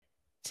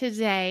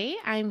Today,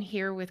 I'm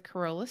here with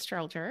Carola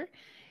Strelger.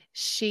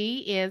 She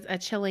is a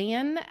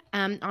Chilean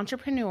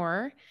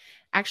entrepreneur,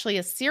 actually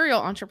a serial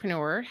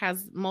entrepreneur,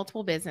 has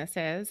multiple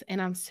businesses, and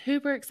I'm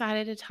super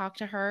excited to talk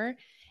to her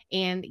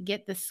and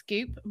get the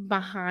scoop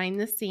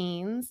behind the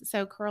scenes.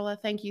 So, Carola,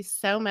 thank you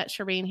so much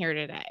for being here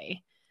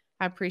today.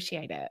 I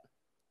appreciate it.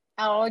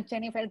 Oh,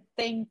 Jennifer,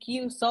 thank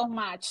you so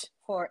much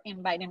for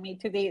inviting me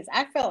to this.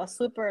 I feel a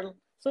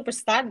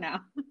superstar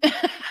now.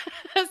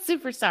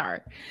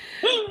 Superstar.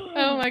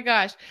 Oh my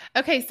gosh.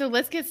 Okay, so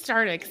let's get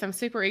started because I'm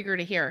super eager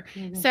to hear.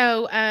 Mhm.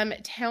 So,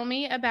 tell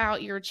me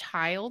about your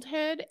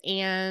childhood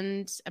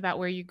and about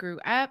where you grew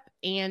up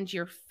and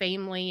your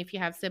family, if you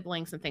have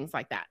siblings and things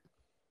like that.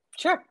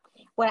 Sure.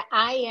 Well,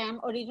 I am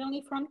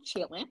originally from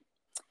Chile.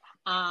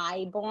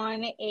 I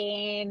born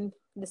in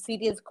the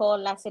city is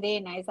called La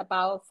Serena. It's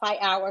about 5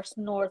 hours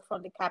north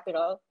from the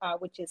capital,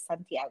 which is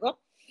Santiago.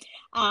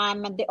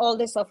 I'm the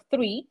oldest of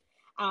three,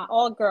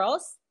 all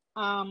girls.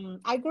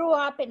 I grew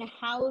up in a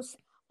house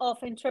of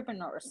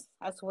entrepreneurs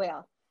as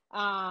well.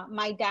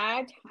 My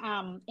dad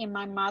and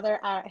my mother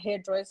are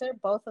hairdresser,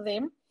 both of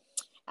them.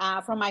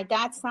 From my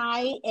dad's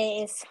side,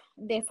 is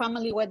the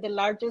family with the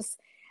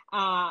largest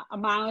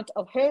amount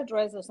of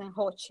hairdressers in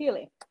whole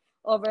Chile.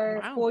 Over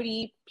Wow.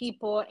 40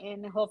 people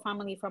in the whole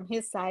family from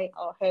his side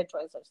are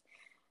hairdressers.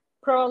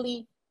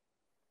 Probably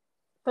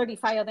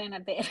 35 of them are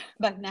dead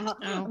but now.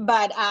 Oh,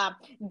 But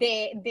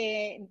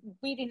the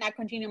we did not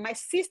continue. My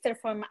sister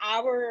from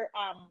our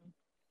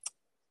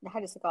how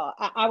does it call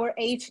our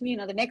age,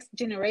 the next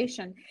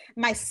generation.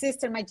 My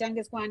sister, my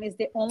youngest one, is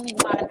the only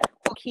one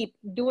who keep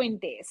doing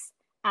this.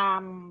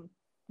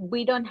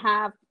 We don't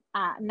have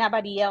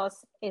nobody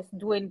else is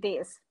doing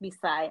this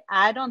beside.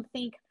 I don't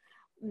think,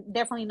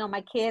 definitely not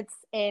my kids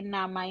and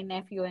my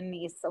nephew and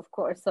niece, of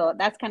course. So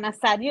that's kind of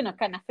sad,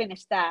 kind of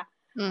finish that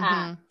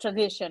mm-hmm.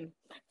 tradition.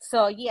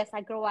 So yes,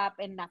 I grew up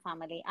in that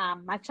family.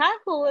 My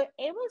childhood,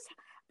 it was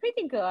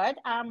pretty good.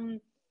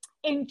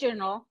 In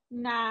general,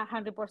 not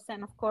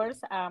 100%, of course.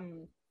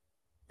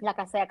 Like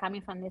I said,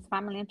 coming from this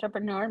family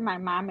entrepreneur, my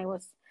mom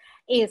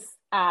is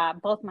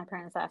both my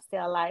parents are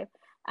still alive.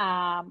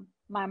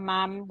 My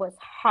mom was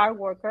hard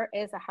worker,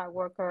 is a hard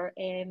worker,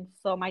 and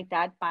so my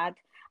dad. But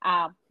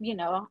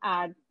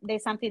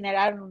there's something that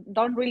I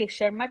don't really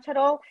share much at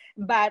all.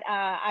 But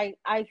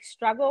I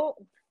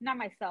struggle, not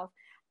myself.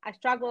 I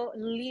struggle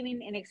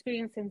living and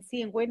experiencing,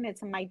 seeing,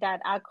 witnessing my dad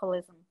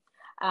alcoholism.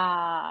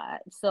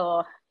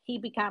 So he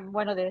became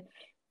one of the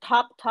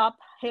top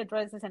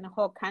hairdressers in the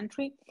whole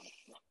country,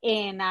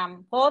 and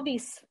all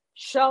these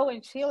show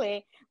in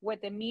Chile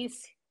with the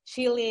Miss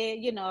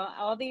Chile,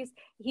 all these.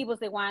 He was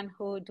the one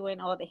who doing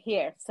all the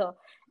hair. So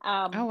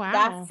Oh,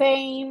 that wow.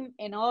 fame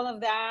and all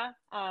of that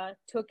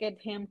took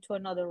him to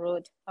another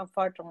route,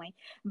 unfortunately.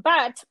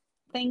 But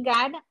thank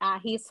God,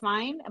 he's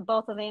fine.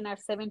 Both of them are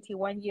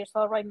 71 years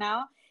old right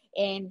now,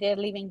 and they're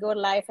living good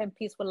life and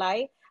peaceful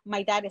life.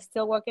 My dad is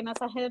still working as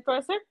a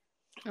hairdresser.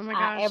 Oh my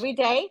gosh. Every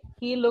day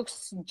he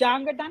looks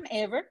younger than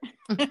ever.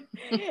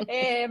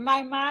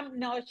 My mom,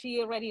 no, she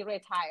already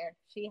retired.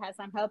 She has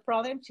some health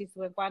problems. She's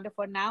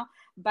wonderful now,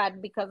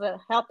 but because of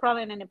health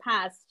problem in the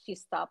past, she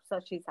stopped, so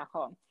she's at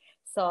home.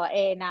 So,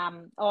 and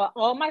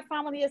all my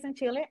family is in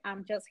Chile.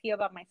 I'm just here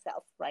by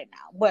myself right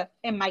now. Well,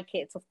 and my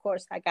kids, of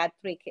course. I got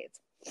three kids.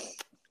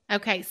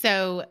 Okay,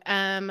 so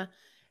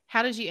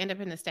how did you end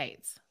up in the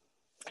States?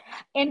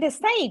 In the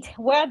state,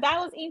 well, that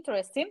was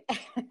interesting.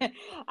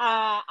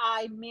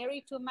 I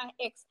married to my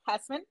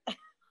ex-husband.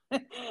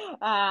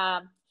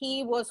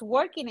 He was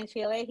working in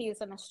Chile.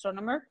 He's an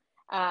astronomer.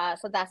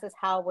 So that's just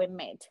how we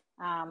met.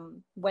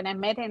 When I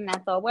met him, I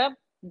thought, well,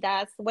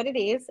 that's what it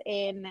is.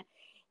 And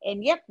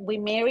yep, we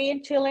married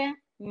in Chile.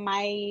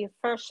 My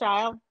first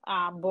child,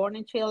 born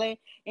in Chile,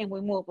 and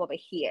we moved over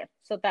here.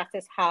 So that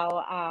is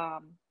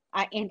how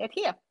I ended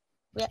here.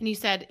 Yep. And you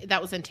said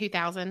that was in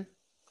 2000?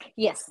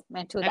 Yes, in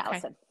Okay.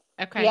 2000.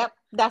 Okay. Yep, So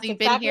that's you've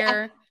been exactly.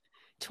 here Uh-huh.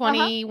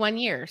 21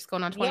 years,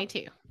 going on Yep.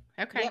 22.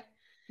 Okay. Yep.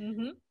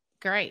 Mm-hmm.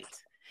 Great.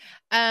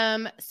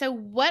 So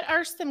what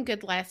are some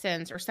good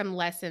lessons or some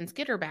lessons,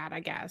 good or bad,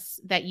 I guess,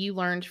 that you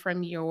learned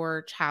from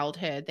your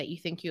childhood that you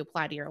think you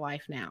apply to your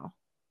life now?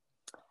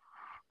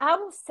 I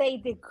would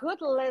say the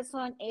good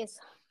lesson is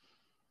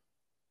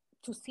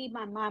to see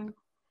my mom,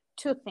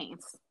 two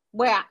things.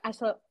 Well, I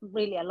saw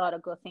really a lot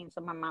of good things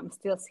of my mom,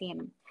 still seeing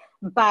them.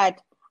 But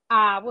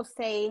I would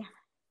say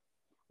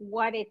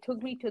what it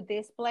took me to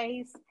this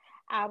place,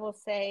 I will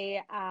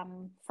say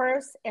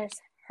first is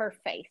her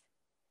faith.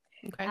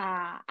 Okay.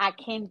 I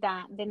can't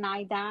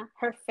deny that,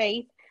 her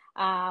faith.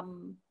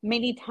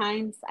 Many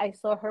times I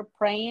saw her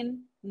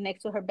praying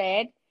next to her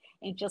bed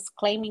and just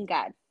claiming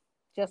God,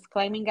 just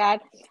claiming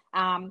God.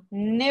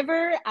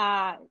 Never,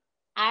 I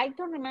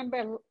don't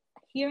remember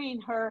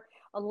hearing her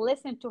or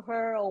listening to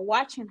her or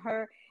watching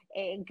her.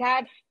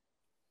 God,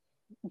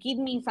 give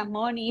me some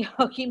money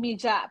or give me a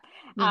job.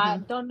 I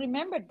Mm-hmm. don't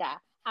remember that.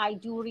 I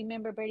do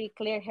remember very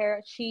clear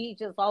her. She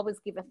just always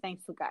give a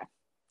thanks to God.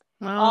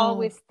 Oh,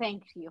 Always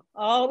thank you.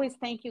 Always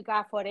thank you,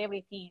 God, for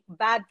everything.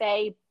 Bad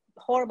day,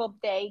 horrible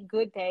day,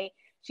 good day.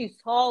 She's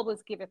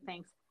always giving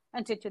thanks.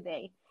 until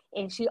today.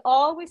 And she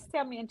always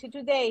tell me until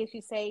today,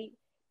 she say,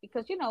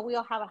 because we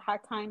all have a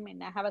hard time,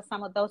 and I have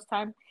some of those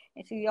times,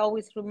 and she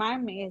always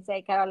remind me, it's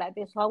like, Carola,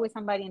 there's always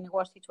somebody in a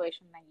worse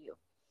situation than you.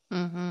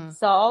 Mm-hmm.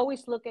 So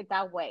always look at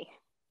that way.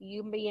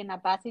 You may be in a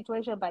bad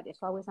situation, but there's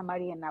always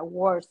somebody in a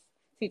worse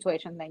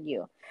situation than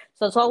you.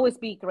 So it's always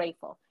be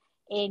grateful.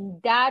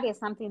 And that is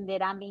something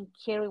that I'm being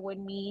carried with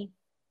me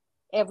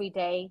every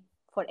day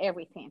for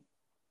everything.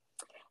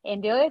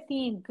 And the other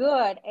thing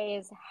good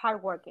is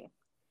hardworking.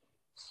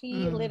 She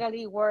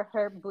literally worked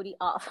her booty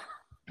off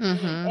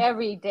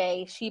every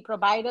day. She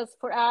provided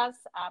for us.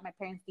 My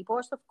parents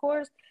divorced, of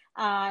course,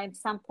 at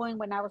some point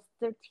when I was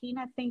 13,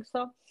 I think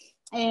so.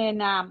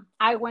 And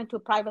I went to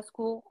private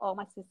school. All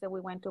my sister, we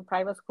went to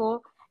private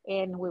school,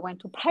 and we went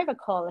to private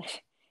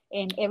college,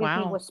 and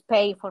everything Wow. was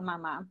paid for my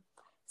mom.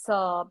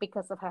 So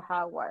because of her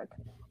hard work,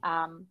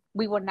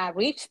 we were not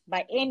rich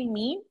by any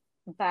means,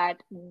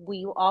 but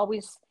we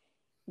always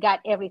got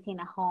everything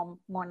at home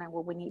more than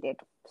what we needed.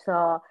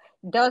 So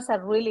those are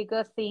really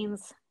good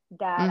things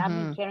that I've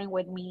been carrying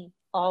with me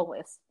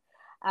always.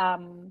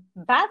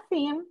 Bad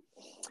thing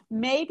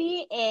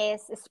maybe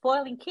is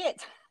spoiling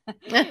kids.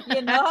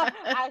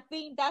 I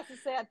think that's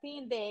a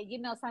thing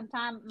that,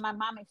 sometimes my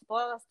mom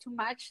spoils us too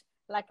much.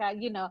 Like,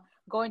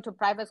 going to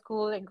private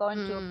school and going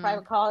to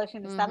private college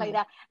and stuff like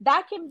that.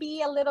 That can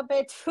be a little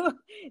bit too.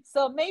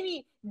 So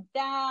maybe,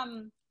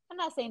 I'm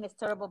not saying it's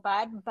terrible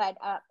bad, but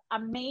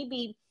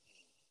maybe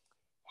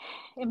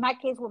in my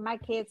case with my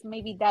kids,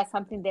 maybe that's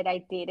something that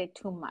I did it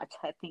too much.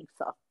 I think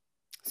so.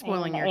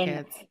 Spoiling your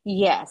kids.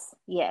 Yes.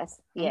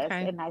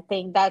 Okay. And I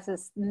think that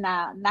is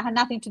not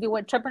nothing to do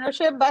with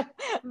entrepreneurship, but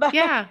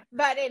Yeah.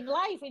 but in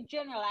life in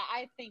general,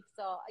 I think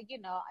so.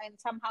 And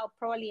somehow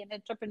probably an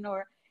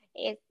entrepreneur,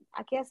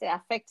 I guess it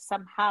affects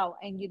somehow,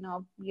 and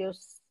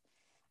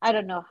I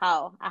don't know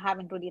how. I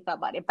haven't really thought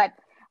about it, but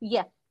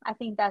yeah, I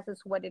think that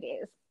is what it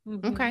is.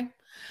 Okay.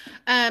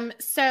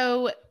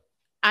 So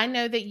I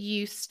know that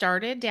you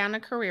started down a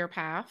career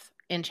path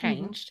and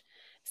changed.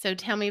 So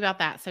tell me about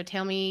that. So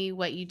tell me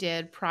what you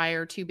did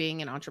prior to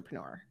being an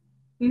entrepreneur.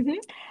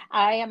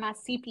 I am a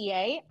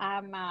CPA.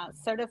 I'm a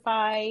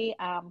certified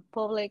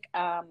public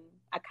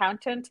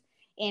accountant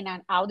and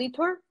an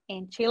auditor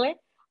in Chile.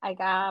 I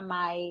got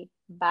my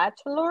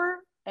bachelor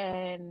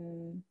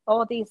and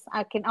all these.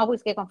 I can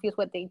always get confused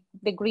with the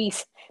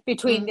degrees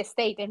between the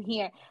state and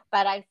here,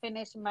 but I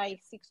finished my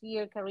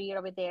 6-year career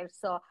over there.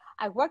 So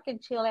I worked in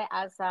Chile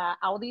as an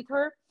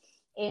auditor,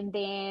 and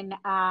then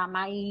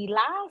my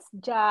last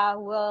job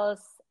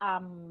was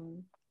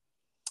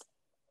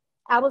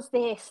I was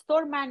the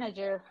store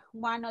manager,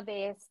 one of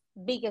the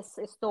biggest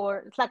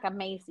store. It's like a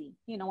Macy,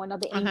 one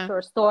of the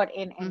anchor store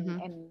in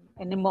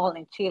the mall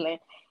in Chile.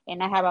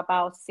 And I have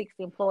about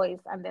 60 employees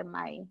under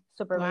my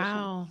supervision.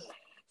 Wow.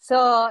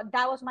 So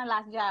that was my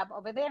last job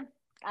over there.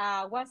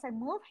 Once I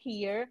moved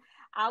here,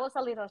 I was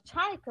a little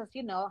shy because,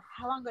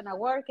 how I'm going to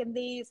work in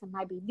this. It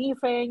might be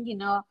different,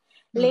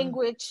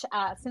 language.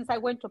 Since I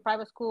went to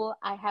private school,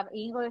 I have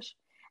English.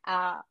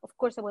 Of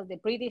course, it was the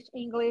British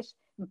English,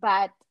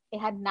 but it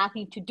had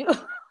nothing to do.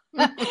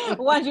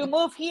 Once you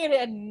move here, it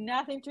had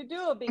nothing to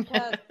do,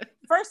 because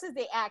first is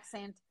the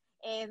accent,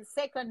 and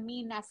second,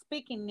 me not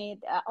speaking it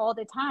all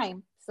the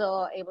time.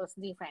 So it was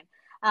different.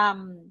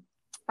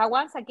 But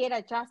once I get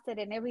adjusted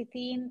and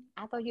everything,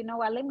 I thought,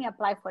 what, let me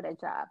apply for the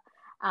job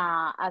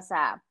as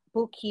a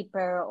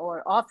bookkeeper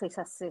or office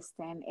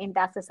assistant. And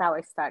that's how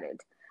I started.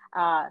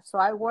 So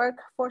I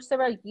worked for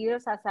several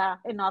years as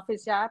an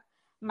office job.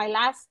 My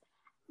last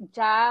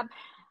job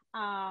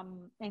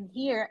and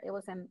here it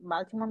was in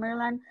Baltimore,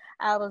 Maryland.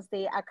 I was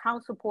the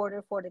account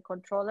supporter for the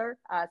controller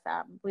as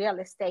a real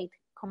estate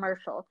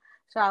commercial.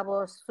 So I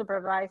was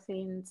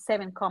supervising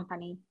 7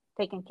 companies,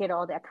 taking care of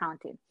all the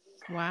accounting.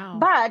 Wow.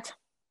 But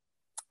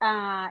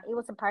it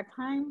was a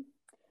part-time,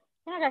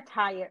 and I got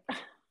tired.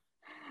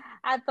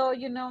 I thought,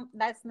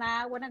 that's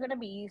not what I'm going to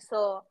be.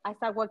 So I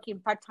started working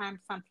part-time,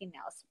 something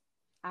else.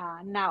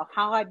 Now,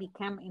 how I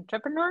became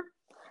entrepreneur,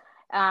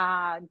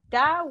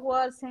 that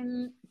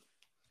wasn't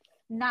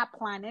not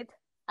planned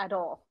at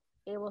all.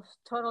 It was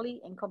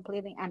totally and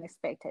completely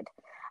unexpected.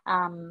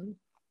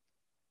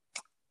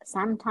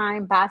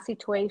 Sometimes bad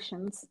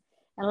situations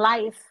in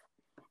life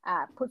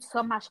put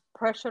so much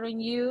pressure on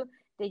you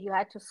that you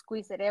had to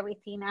squeeze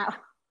everything out,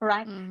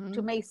 right,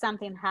 to make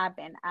something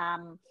happen.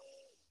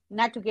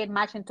 Not to get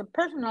much into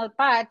personal,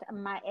 but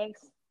my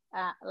ex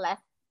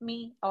left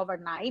me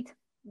overnight,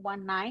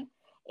 one night,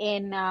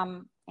 and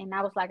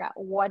I was like,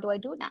 what do I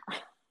do now?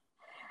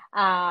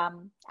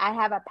 I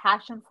have a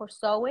passion for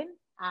sewing.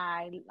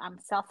 I'm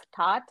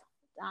self-taught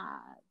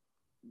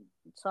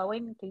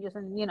sewing, to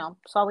using,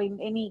 sewing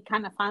any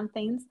kind of fun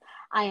things.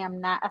 I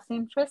am not a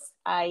seamstress.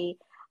 I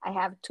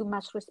have too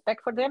much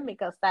respect for them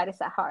because that is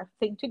a hard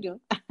thing to do.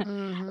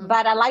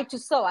 But I like to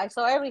sew. I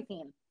sew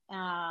everything.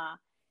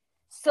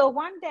 So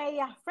one day,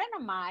 a friend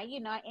of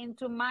mine,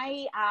 into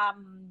my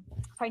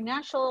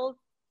financial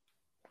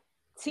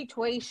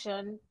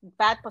situation,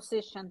 bad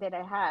position that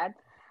I had,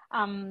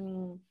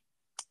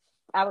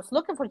 I was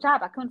looking for a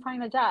job. I couldn't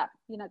find a job,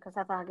 because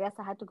I thought, I guess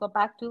I had to go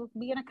back to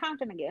be an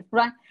accountant again,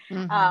 right?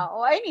 Mm-hmm.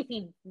 Or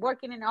anything,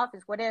 working in the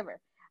office, whatever.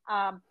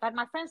 But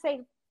my friend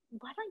said,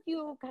 why don't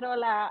you,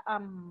 Carola,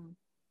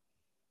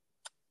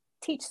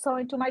 teach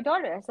sewing to my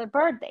daughter as a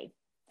birthday?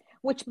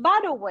 Which, by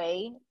the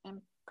way,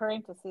 in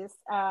parentheses,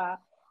 I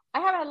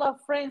have a lot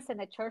of friends in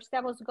the church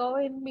that was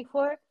going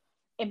before,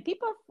 and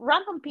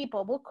random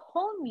people will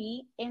call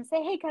me and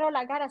say, "Hey, Carol,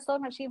 I got a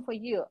sewing machine for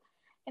you,"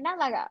 and I'm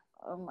like,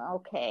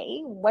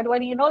 "Okay, what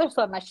do you know the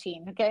sewing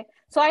machine?" Okay,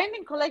 so I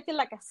ended up collecting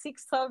like a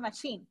 6 sewing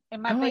machine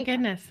in my Oh my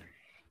basement, goodness.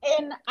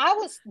 and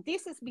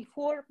this is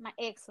before my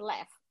ex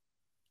left.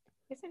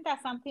 Isn't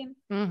that something?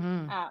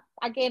 Mm-hmm.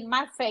 Again,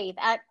 my faith,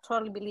 I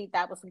totally believe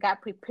that was God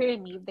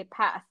preparing me the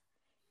path.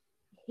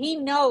 He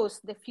knows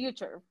the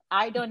future.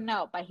 I don't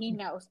know, but he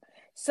knows.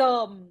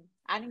 So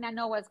I did not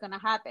know what's going to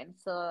happen.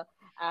 So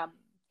um,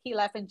 he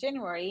left in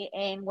January.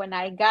 And when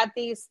I got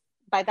this,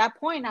 by that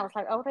point, I was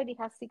like, I already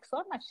have 6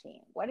 sewing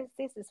machine. What is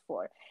this is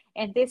for?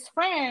 And this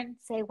friend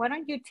said, why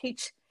don't you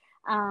teach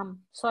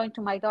sewing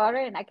to my daughter,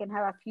 and I can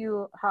have a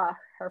few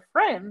her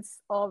friends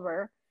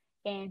over,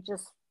 and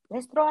just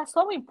let's throw a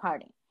sewing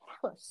party.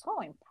 A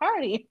sewing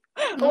party?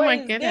 Oh What my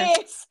is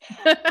goodness.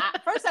 this?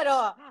 First of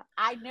all,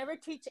 I never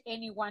teach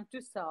anyone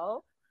to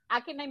sew.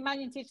 I can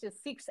imagine teaching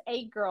 6,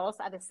 8 girls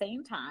at the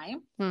same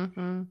time.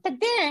 Mm-hmm. But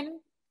then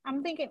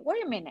I'm thinking,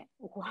 wait a minute,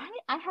 why?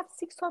 I have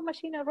 6 sewing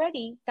machine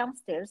already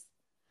downstairs,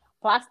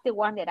 plus the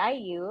one that I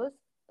use.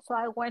 So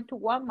I went to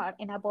Walmart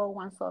and I bought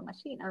one sewing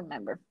machine, I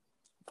remember,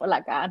 for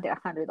like under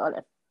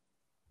 $100.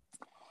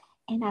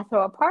 And I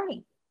throw a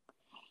party.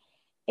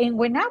 And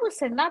when I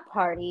was in that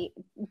party,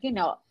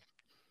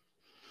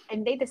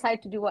 and they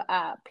decided to do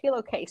a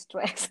pillowcase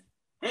dress.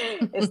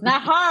 It's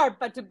not hard,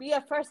 but to be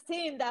a first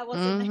team, that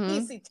wasn't an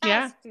easy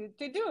task to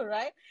do,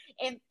 right?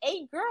 And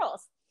 8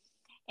 girls.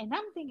 And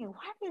I'm thinking,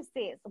 what is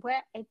this?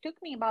 Well, it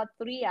took me about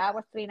 3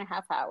 hours,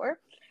 3.5 hours.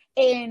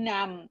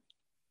 And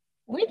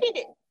we did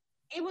it.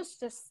 It was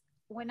just,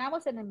 when I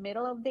was in the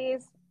middle of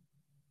this,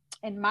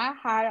 and my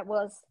heart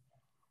was,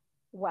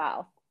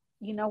 wow,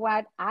 you know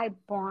what? I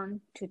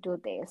born to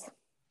do this.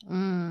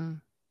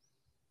 Mm.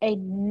 It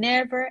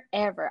never,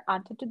 ever,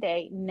 until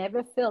today,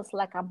 never feels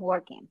like I'm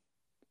working.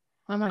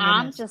 Oh my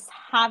I'm goodness. just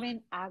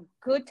having a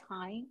good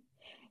time.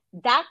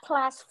 That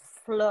class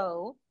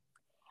flow.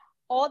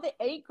 All the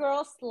 8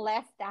 girls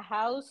left the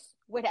house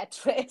with a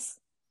dress.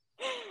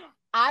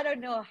 I don't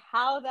know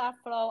how that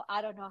flow.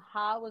 I don't know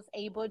how I was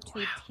able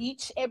to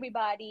teach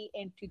everybody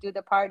and to do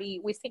the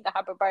party. We sing a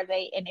happy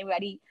birthday, and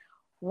everybody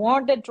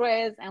wore the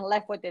dress and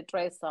left with the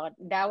dress on.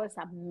 That was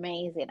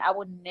amazing. I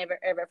would never,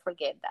 ever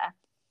forget that.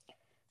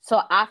 So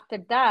after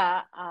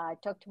that, I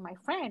talked to my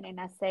friend and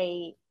I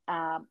say,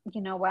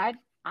 you know what?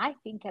 I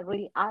think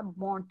I'm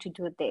born to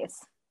do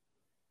this.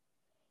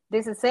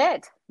 This is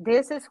it.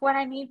 This is what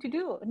I need to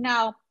do.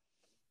 Now,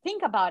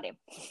 think about it.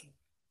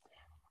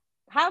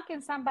 How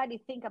can somebody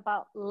think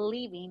about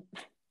living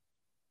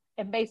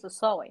and based on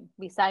sewing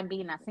besides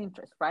being a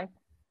seamstress, right?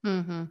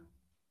 Mm-hmm.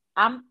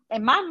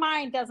 In my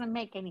mind, doesn't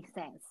make any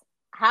sense.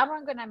 How am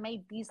I going to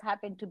make this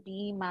happen to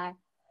be my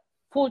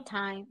full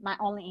time, my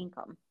only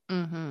income?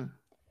 Mm-hmm.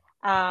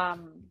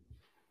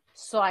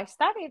 So I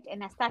started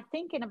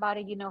thinking about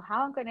it,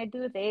 how I'm going to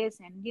do this.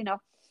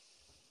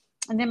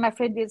 And then my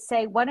friend did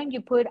say, why don't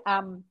you put,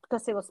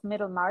 because it was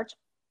middle March.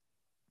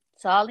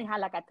 So I only had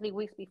like a 3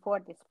 weeks before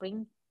the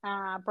spring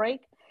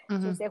break.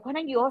 Mm-hmm. So he said, why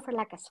don't you offer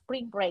like a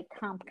spring break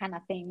camp kind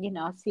of thing,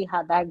 see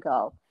how that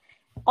go.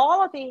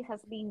 All of this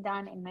has been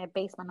done in the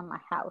basement of my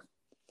house.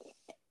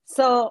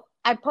 So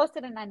I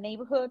posted in a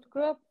neighborhood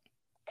group,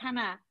 kind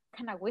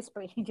of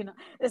whispering,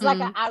 it's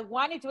like I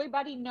wanted to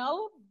everybody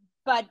know,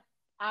 but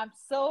I'm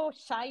so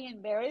shy and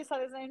embarrassed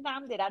at the same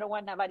time that I don't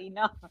want nobody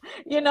know,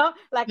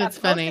 like That's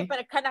I posted, funny.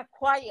 but kind of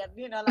quiet,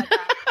 like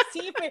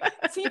see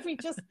if we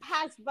just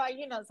pass by,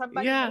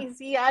 somebody may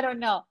see, I don't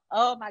know.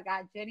 Oh my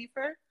God,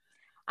 Jennifer,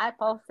 I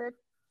posted,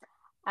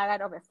 I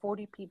got over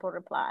 40 people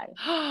reply.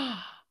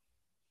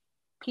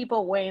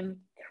 People went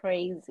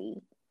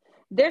crazy.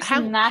 There's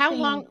nothing how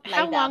long like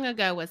how that. long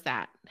ago was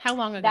that? How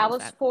long ago that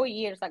was was that? 4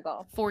 years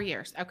ago. 4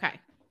 years. Okay.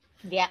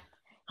 Yeah.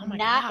 Oh my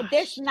gosh.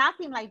 There's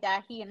nothing like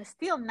that here, and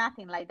still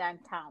nothing like that in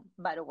town,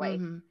 by the way.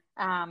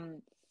 Mm-hmm.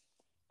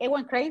 It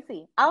went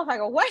crazy. I was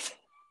like, what?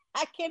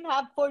 I can't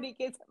have 40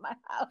 kids in my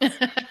house.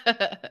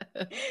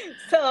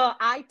 So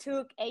I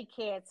took 8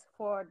 kids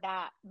for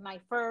that, my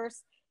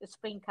first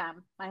spring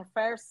camp, my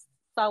first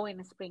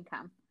sewing spring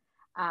camp,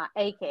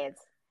 8 kids.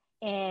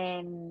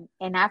 And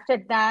after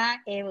that,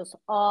 it was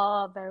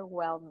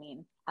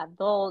overwhelming.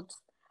 Adults,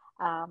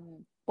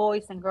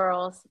 boys and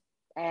girls,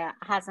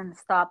 hasn't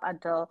stopped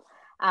until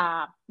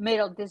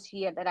middle of this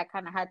year that I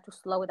kind of had to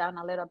slow down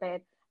a little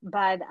bit.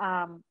 But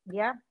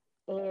yeah,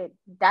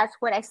 that's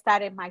where I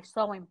started my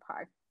sewing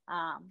part.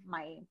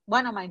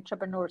 One of my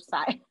entrepreneur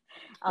side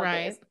of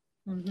Right. this.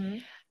 Mm-hmm.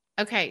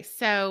 Okay,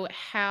 so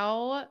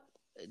how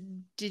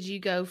did you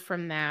go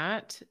from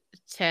that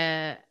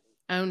to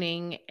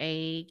owning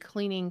a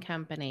cleaning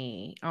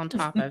company on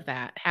top of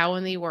that? How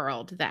in the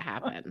world did that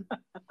happen?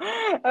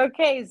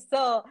 Okay,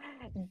 so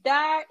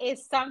that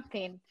is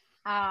something.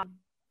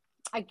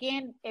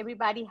 Again,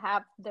 everybody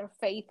have their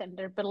faith and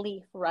their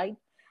belief, right?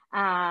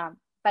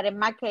 But in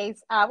my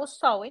case, I was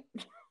sewing.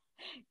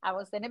 I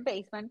was in a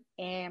basement,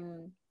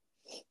 and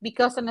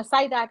because on the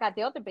side I got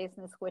the other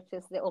business, which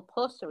is the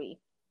upholstery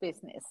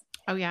business,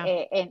 Oh, yeah.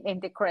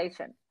 and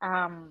decoration.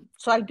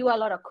 So I do a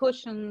lot of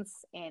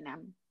cushions and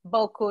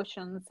bow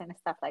cushions and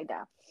stuff like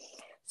that.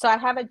 So I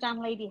have a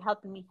young lady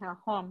helping me at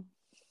home,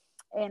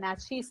 and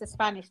she's a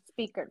Spanish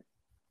speaker,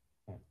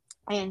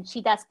 and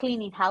she does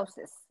cleaning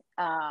houses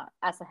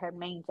as her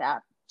main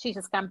job. She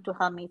just come to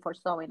help me for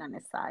sewing on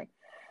the side.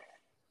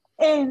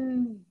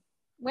 And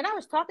when I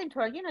was talking to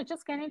her,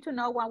 just getting to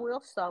know what we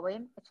were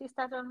sewing, she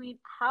started telling me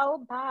how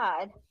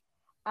bad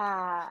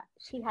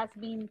she has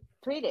been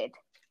treated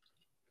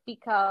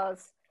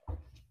because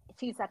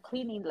she's a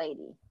cleaning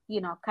lady,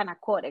 kind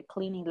of quote a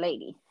cleaning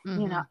lady.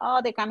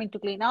 Oh, they're coming to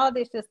clean. Oh,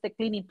 there's just the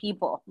cleaning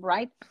people,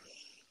 right?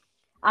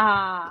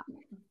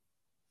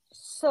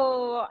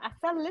 So I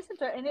started listening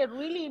to her, and it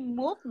really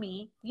moved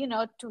me,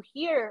 to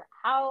hear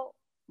how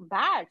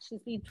bad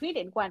she's being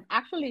treated when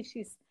actually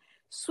she's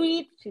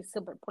sweet, she's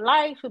super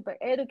polite, super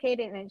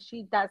educated, and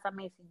she does an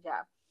amazing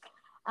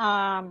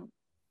job.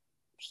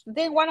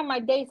 Then one of my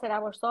days that I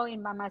was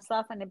sewing by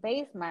myself in the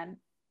basement,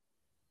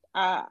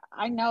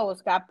 I know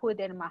God put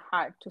it in my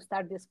heart to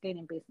start this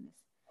cleaning business.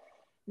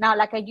 Now,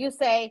 like you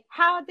say,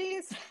 how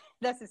this?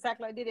 That's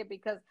exactly I did it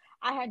because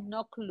I had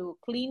no clue.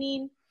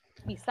 Cleaning,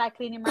 besides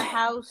cleaning my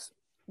house,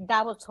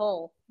 that was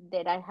all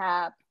that I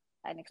have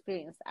an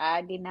experience.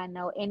 I did not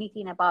know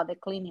anything about the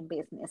cleaning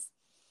business.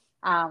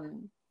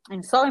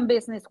 And sewing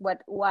business,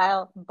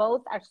 while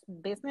both are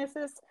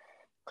businesses,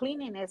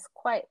 cleaning is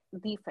quite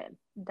different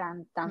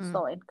than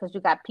sewing because you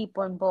got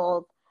people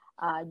involved,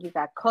 you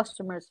got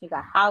customers, you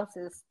got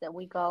houses that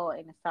we go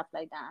and stuff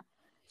like that.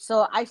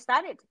 So I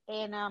started,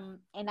 and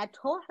I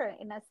told her,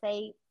 and I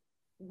say,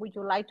 would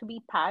you like to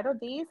be part of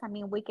this? I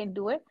mean, we can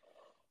do it.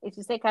 And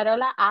she said,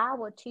 Carola, I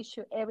will teach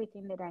you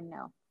everything that I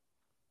know.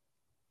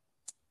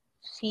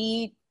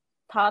 She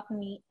taught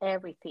me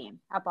everything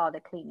about the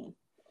cleaning.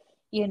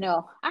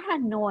 I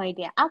had no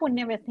idea. I would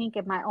never think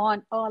of my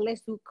own,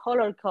 let's do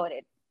color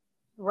coded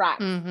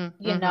racks,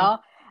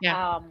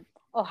 Yeah.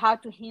 Or how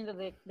to handle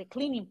the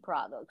cleaning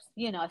products,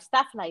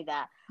 stuff like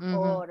that,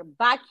 or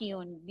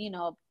vacuum,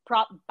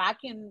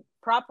 vacuum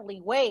properly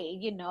way,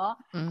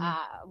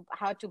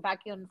 how to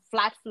vacuum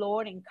flat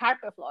floor and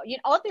carpet floor,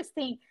 all these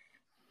things.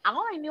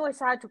 All I knew is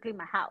how to clean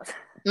my house.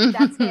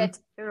 That's it,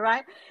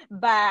 right?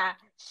 But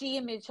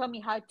she showed me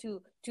how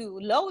to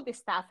load the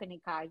stuff in the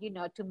car,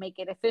 to make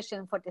it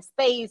efficient for the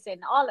space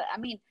and all that. I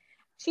mean,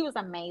 she was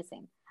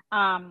amazing.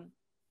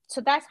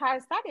 So that's how I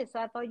started. So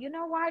I thought, you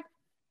know what?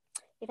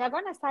 If I'm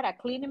going to start a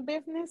cleaning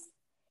business,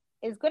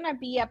 it's going to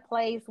be a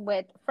place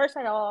with, first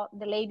of all,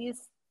 the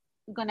ladies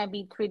going to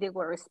be treated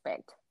with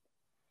respect.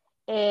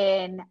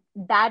 And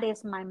that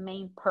is my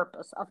main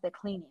purpose of the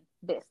cleaning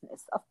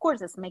business. Of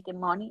course, it's making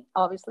money.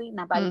 Obviously,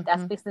 nobody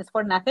does business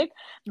for nothing.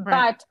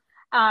 Right.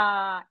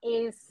 But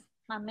is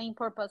my main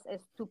purpose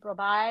is to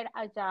provide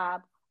a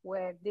job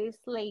where these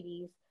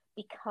ladies,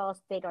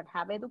 because they don't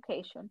have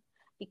education,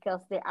 because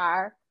they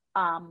are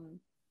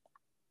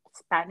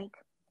Hispanic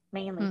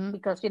mainly,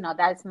 because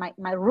that's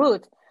my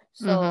root.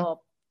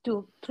 So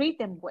to treat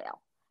them well,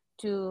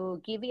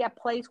 to give it a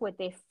place where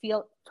they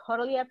feel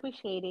totally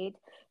appreciated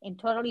and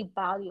totally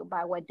valued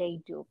by what they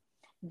do.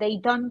 They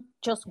don't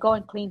just go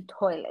and clean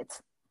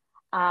toilets.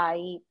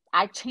 I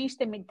changed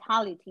the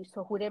mentality.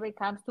 So whoever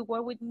comes to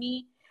work with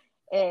me,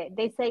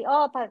 they say,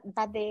 oh, but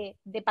the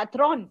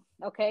patron,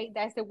 okay?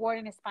 That's the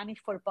word in Spanish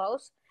for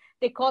boss.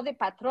 They call the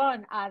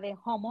patron the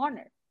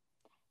homeowner.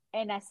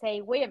 And I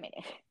say, wait a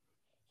minute.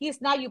 He's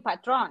not your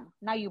patron,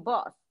 not your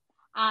boss.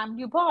 I'm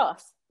your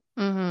boss.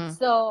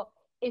 So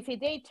if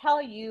they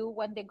tell you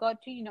when they go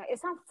to,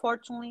 it's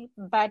unfortunately,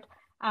 but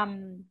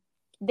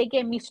they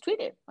get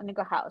mistreated when they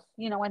go house.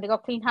 When they go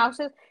clean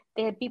houses,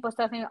 people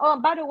start saying, oh,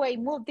 by the way,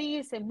 move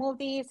this and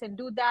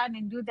do that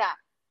and do that.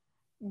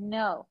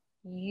 No,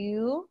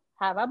 you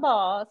have a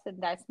boss,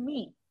 and that's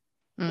me.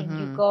 And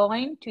you're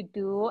going to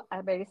do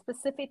a very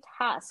specific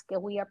task.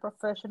 We are a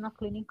professional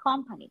cleaning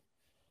company,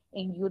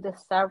 and you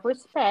deserve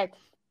respect.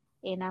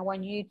 And I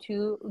want you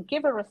to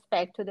give a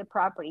respect to the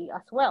property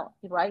as well,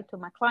 right? To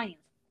my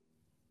clients.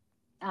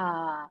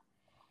 And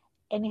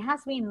it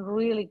has been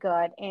really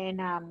good. And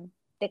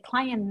the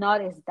client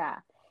noticed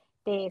that.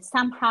 They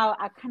somehow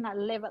I kind of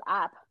level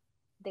up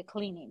the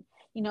cleaning.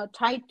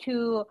 Try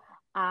to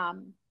how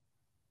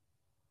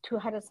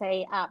to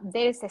say,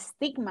 there's a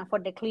stigma for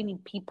the cleaning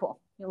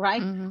people,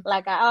 right?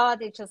 Like,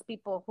 they're just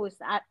people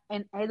who's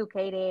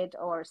uneducated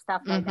or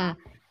stuff like that.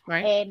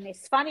 Right. And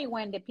it's funny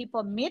when the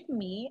people meet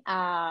me,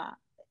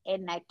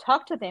 and I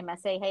talk to them. I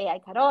say, "Hey, I'm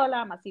Carola.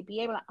 I'm a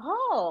CPA."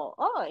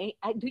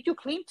 Like, do you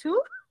clean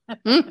too?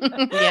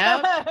 Yeah.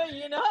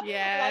 Like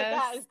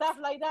that, stuff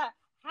like that.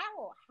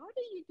 how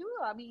do you do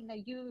it? I mean,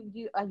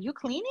 are you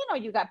cleaning or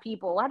you got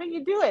people? Why do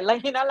you do it?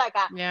 Like, like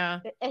Yeah.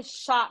 it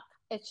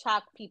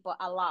shocked people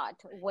a lot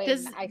when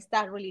Does I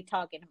start really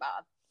talking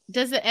about.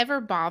 does it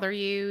ever bother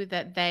you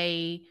that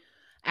they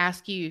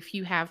ask you if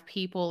you have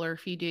people or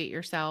if you do it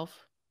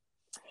yourself?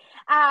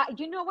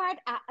 You know what?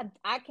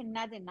 I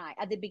cannot deny.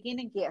 At the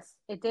beginning, yes,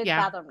 it did Yeah.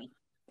 bother me.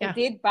 It Yeah.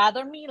 did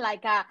bother me.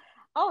 Like,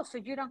 oh, so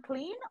you don't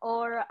clean,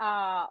 or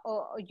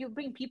you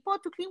bring people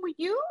to clean with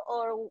you,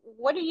 or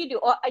what do you do?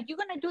 Or are you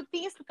gonna do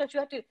things because you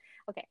have to?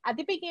 Okay, at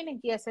the beginning,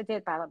 yes, it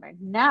did bother me.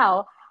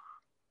 Now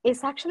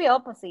it's actually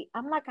opposite.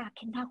 I'm like, I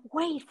cannot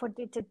wait for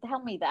them to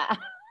tell me that.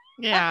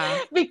 Yeah.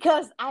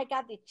 Because I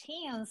got the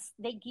chance.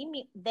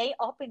 They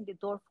opened the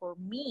door for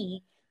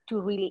me to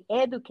really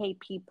educate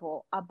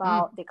people Mm.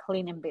 about the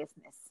cleaning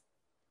business.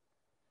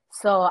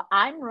 So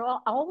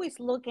always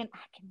looking.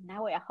 I can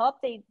now. I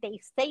hope they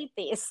say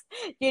this,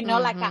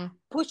 like Mhm.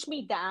 push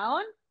me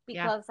down Yeah.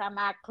 because I'm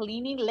a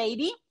cleaning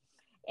lady.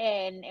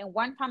 And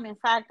one time, in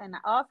fact, in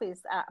the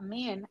office,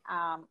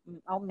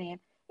 old man,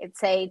 it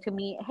say to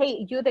me,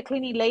 "Hey, you the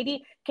cleaning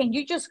lady? Can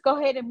you just go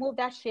ahead and move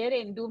that shit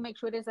and make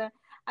sure there's a?"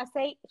 I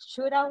say,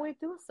 "Should I will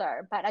do,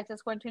 sir?" But I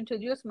just want to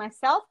introduce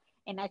myself,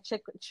 and I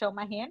show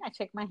my hand. I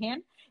check my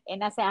hand,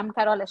 and I say, "I'm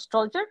Carola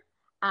Stolger.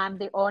 I'm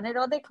the owner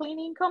of the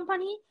cleaning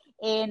company,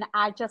 and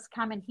I just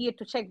come in here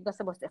to check because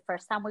it was the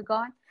first time we're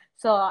going.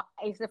 So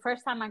it's the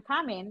first time I'm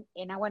coming,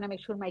 and I want to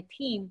make sure my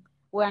team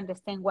will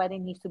understand what it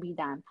needs to be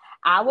done.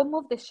 I will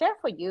move the chair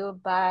for you,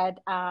 but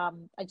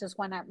I just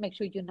want to make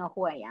sure you know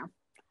who I am."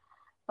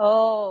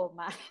 Oh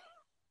my.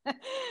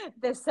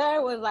 The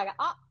sir was like,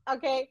 "Oh,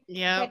 okay." But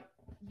Yep.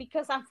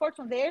 because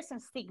unfortunately there's a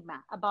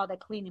stigma about the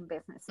cleaning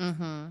businesses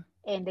Mhm.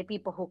 and the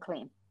people who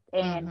clean.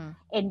 And Mhm.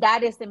 and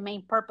that is the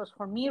main purpose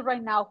for me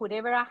right now.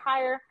 Whoever I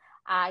hire,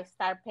 I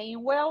start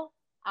paying well.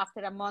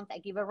 After a month, I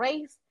give a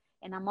raise.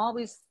 And I'm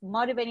always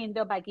motivating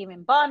them by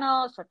giving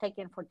bonus or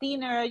taking for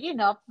dinner,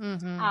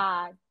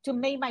 Mhm. to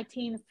make my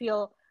team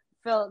feel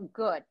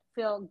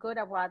good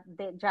about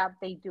the job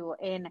they do.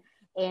 And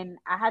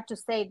I had to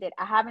say that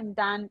I haven't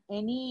done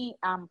any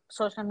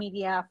social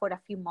media for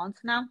a few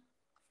months now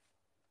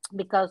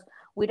because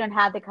we don't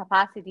have the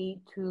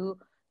capacity to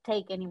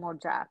take any more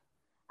job.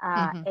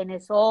 Mhm. And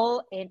it's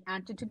all in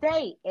until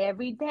today,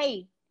 every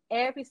day,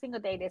 every single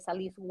day, there's at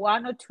least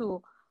one or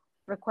two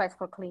requests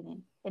for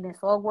cleaning. And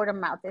it's all word of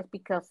mouth. It's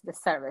because the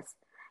service.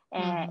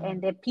 And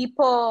Mhm. the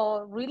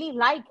people really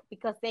like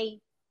because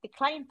the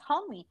client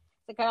told me,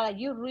 the girl, like,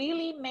 you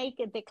really make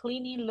it, the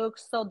cleaning look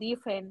so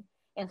different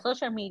in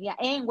social media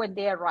and when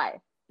they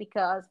arrive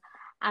because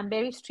I'm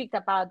very strict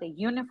about the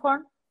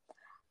uniform.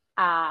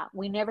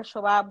 We never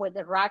show up with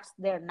the racks,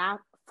 they're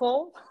not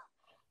full.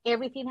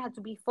 Everything has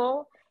to be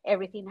full.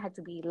 Everything has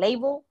to be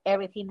labeled.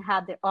 Everything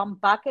had their own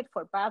bucket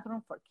for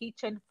bathroom, for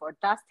kitchen, for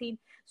dusting.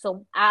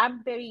 So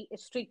I'm very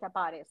strict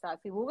about it. So if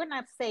we're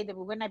gonna say that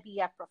we're gonna be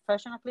a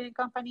professional cleaning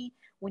company,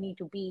 we need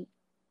to be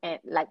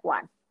like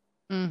one.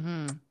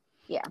 Mhm.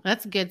 Yeah.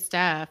 That's good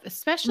stuff.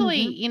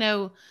 Especially,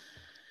 Mm-hmm.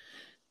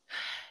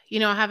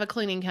 I have a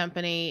cleaning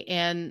company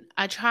and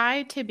I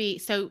try to be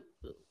so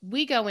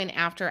we go in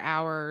after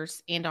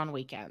hours and on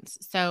weekends.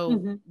 So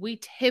Mm-hmm. we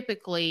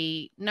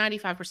typically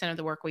 95% of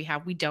the work we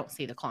have, we don't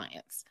see the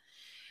clients.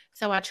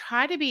 So I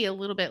try to be a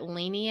little bit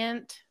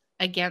lenient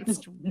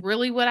against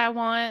really what I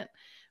want,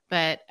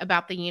 but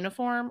about the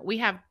uniform, we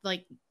have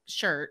like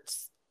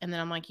shirts. And then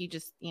I'm like, you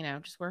just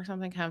wear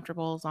something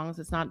comfortable as long as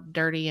it's not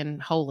dirty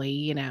and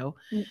holy. Right.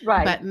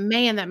 But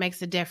man, that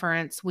makes a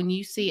difference when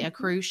you see a Mm-hmm.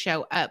 crew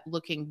show up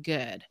looking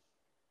good.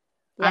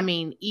 I Yep.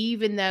 mean,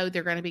 even though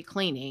they're going to be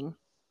cleaning,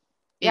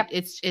 Yep.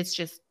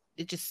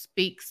 it just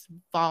speaks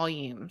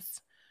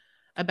volumes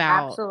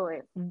about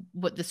Absolutely.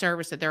 what the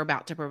service that they're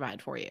about to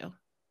provide for you.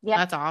 Yep.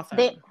 That's The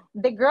awesome.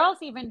 the girls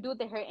even do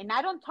the hair, and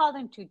I don't tell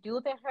them to do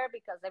the hair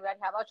because they already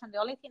have option. The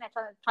only thing I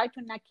try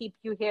to not keep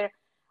you here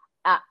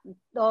uh,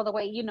 all the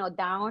way,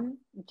 down,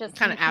 just to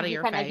Kind of make sure out of you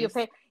your kind of you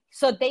face. pay.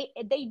 So they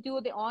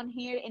do the on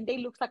here, and they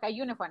looks like a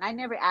uniform. I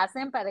never asked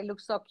them, but they look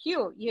so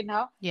cute.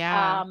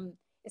 Yeah. Um,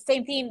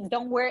 Same thing.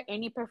 Don't wear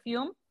any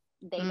perfume.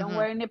 They don't Mhm.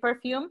 wear any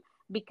perfume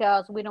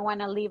because we don't want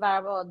to leave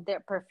our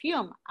their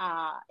perfume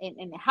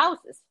in the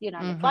houses, in the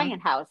Mhm.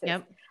 client houses.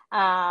 Yep.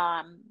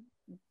 Um,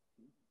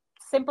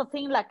 Simple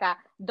thing like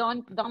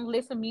don't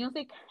listen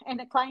music in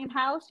a client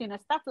house,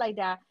 stuff like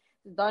that.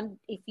 Don't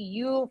If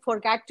you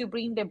forgot to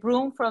bring the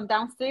broom from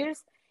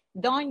downstairs,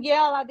 don't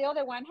yell at the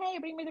other one, "Hey,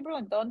 bring me the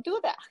broom." Don't do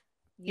that.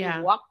 You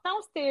Yeah. walk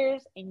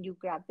downstairs and you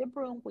grab the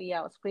broom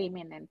without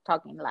screaming and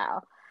talking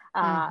loud.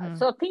 Mhm.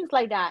 So things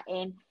like that.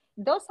 And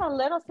those are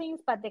little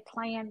things, but the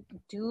client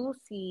do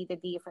see the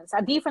difference.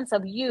 A difference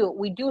of you,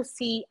 we do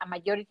see a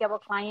majority of our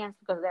clients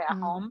because they're at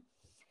Mhm. home.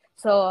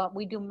 So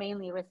we do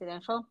mainly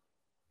residential,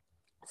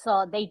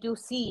 so they do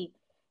see,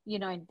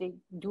 and they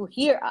do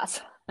hear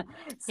us.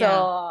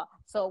 Yeah.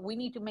 So we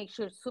need to make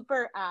sure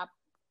super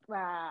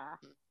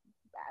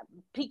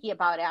picky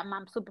about it.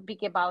 I'm super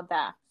picky about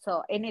that,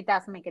 so and it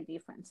does make a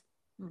difference.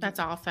 That's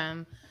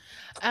awesome.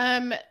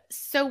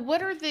 So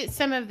what are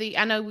some of the,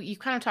 I know you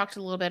kind of talked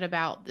a little bit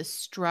about the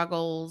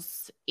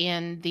struggles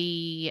in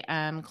the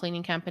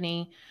cleaning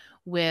company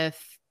with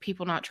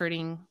people not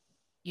treating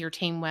your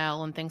team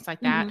well and things like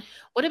that. Mm-hmm.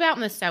 What about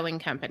in the sewing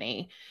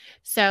company?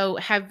 So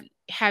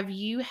have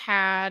you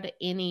had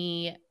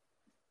any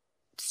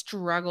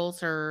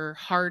struggles or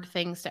hard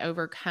things to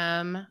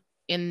overcome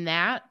in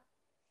that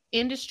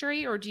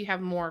industry, or do you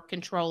have more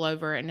control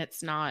over it and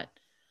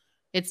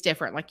it's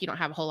different, like you don't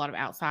have a whole lot of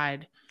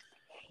outside?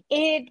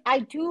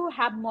 I do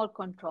have more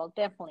control,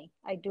 definitely.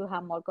 I do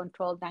have more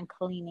control than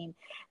cleaning.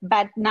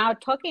 But now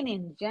talking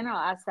in general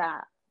as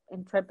a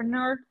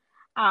entrepreneur,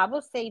 I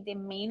would say the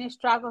main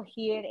struggle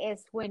here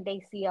is when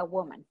they see a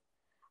woman,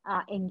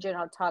 in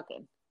general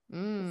talking.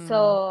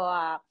 So,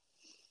 uh,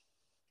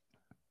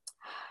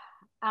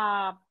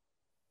 how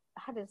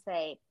to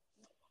say,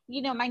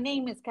 my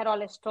name is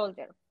Carola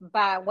Stolder,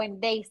 but when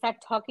they start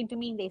talking to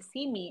me, they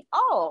see me,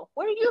 oh,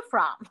 where are you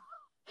from?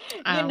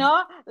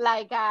 Oh.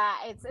 Like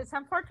it's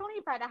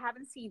unfortunately, but I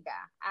haven't seen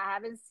that. I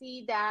haven't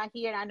seen that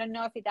here. I don't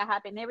know if that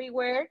happened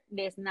everywhere.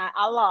 There's not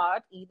a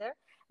lot either,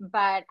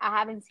 but I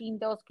haven't seen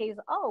those cases.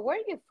 Oh, where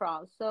are you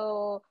from?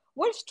 So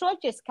where's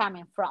Trojes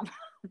coming from?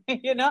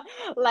 you know,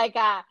 like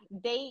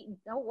they,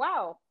 oh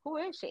wow, who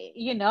is she?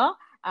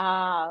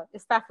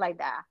 Stuff like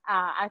that.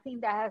 I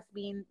think that has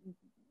been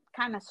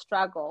kind of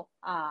struggle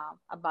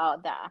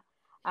about that.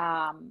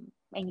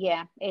 And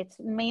yeah, it's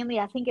mainly,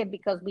 I think it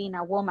because being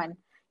a woman,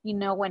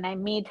 when I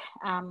meet,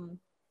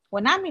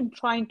 when I'm in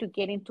trying to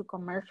get into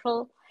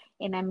commercial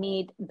and I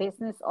meet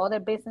other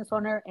business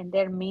owner and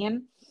their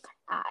men,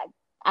 uh,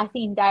 I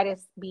think that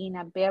is being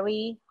a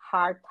very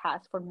hard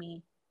task for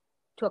me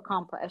to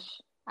accomplish.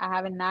 I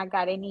haven't not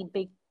got any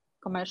big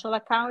commercial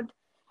account,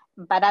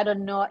 but I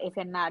don't know if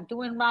I'm not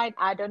doing right.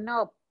 I don't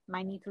know.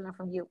 Might need to learn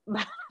from you.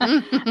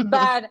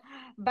 but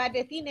but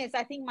the thing is,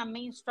 I think my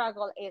main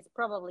struggle is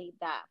probably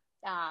that,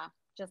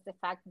 just the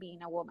fact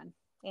being a woman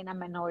in a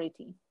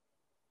minority.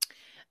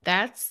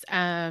 That's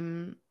a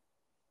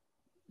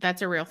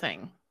real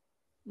thing.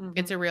 Mm-hmm.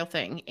 It's a real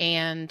thing.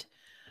 And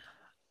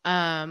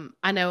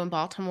I know in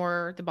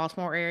Baltimore, the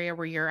Baltimore area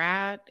where you're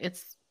at,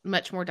 it's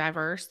much more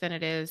diverse than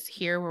it is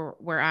here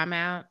where I'm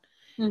at.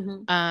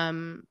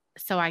 Mm-hmm.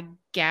 So I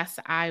guess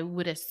I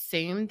would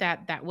assume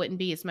that wouldn't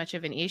be as much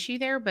of an issue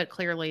there, but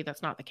clearly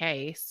that's not the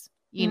case.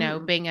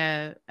 Mm-hmm. Being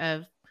a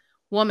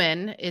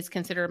woman is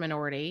considered a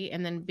minority,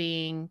 and then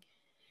being,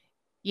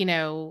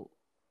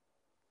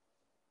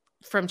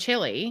 from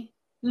Chile,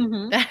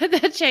 Mm-hmm.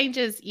 that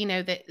changes,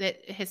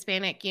 that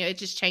Hispanic, it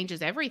just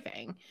changes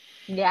everything.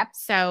 Yep.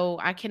 So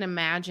I can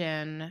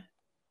imagine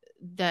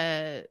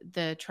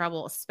the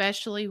trouble,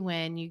 especially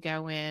when you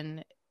go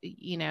in,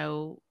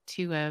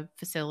 to a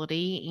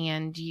facility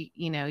and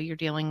you're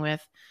dealing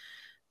with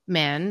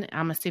men,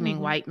 I'm assuming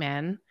Mm-hmm. white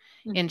men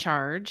in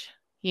charge.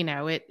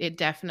 It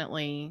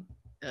definitely,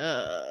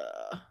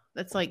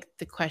 that's like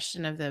the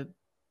question of the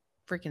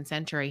freaking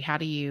century. How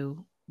do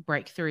you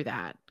break through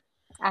that?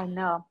 I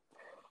know.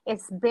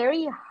 It's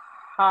very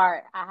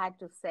hard, I had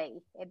to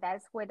say.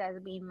 That's what has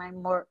been my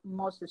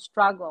most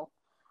struggle,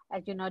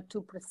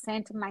 to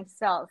present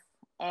myself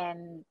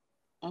and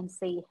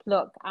say,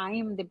 look, I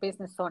am the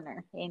business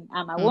owner and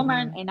I'm a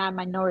woman Mhm. and I'm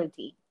a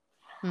minority.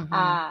 Mhm.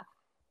 Uh,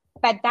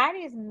 but that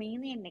is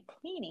mainly in the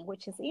cleaning,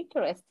 which is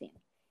interesting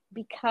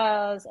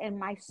because in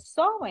my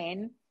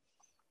sewing,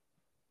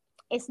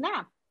 it's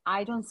not.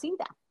 I don't see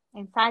that.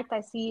 In fact,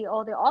 I see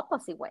all the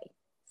opposite way.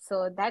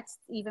 So that's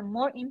even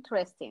more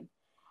interesting.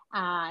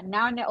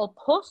 Now in the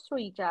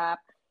upholstery job,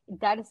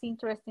 that is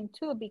interesting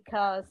too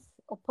because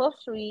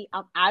upholstery,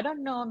 I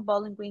don't know in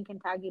Bowling Green,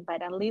 Kentucky,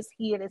 but at least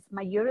here is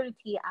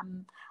majority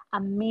a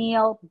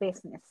male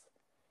business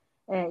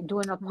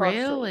doing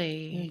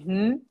upholstery.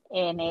 Really?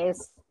 And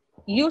it's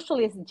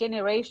usually it's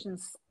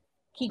generations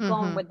keep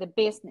going Mhm. with the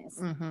business.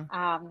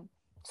 Mhm.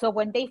 So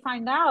when they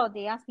find out,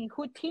 they ask me,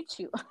 who teach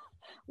you?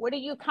 Where are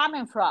you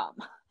coming from?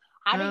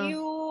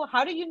 Oh.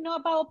 How do you know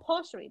about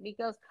upholstery?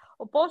 Because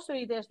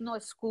upholstery there's no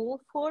school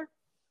for,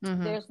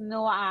 Mhm. there's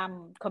no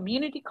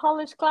community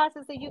college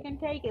classes that you can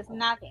take. It's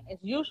nothing.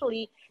 It's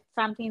usually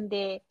something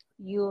that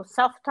you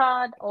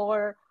self-taught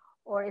or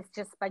it's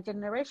just by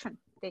generation.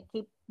 They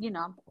keep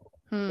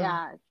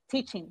Hmm.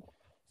 teaching.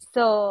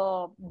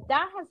 So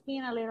that has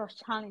been a little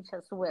challenge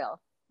as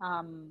well.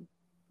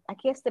 I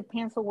guess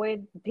depends on where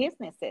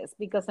business is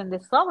because in the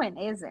sewing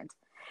isn't.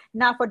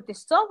 Now for the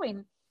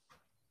sewing,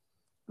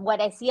 what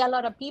I see a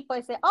lot of people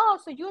I say, oh,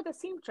 so you're the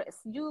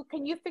seamstress.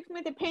 Can you fix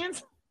me the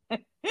pants?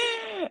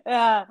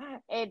 uh,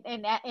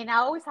 and I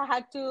always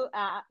had to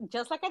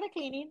just like at the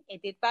cleaning,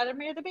 it did bother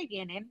me at the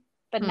beginning,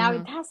 but now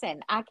it Mhm.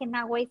 doesn't. I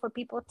cannot wait for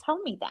people to tell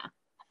me that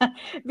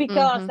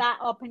because Mhm. that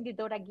opened the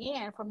door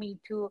again for me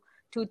to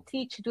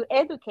teach, to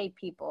educate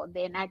people.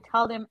 Then I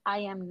tell them I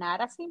am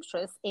not a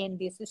seamstress, and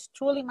this is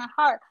truly my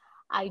heart.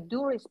 I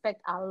do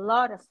respect a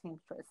lot of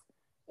seamstress.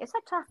 It's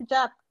a tough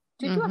job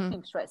to do a Mhm.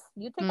 seamstress.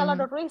 You take a lot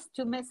Mhm. of risks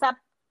to mess up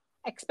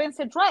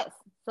expensive dress.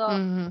 So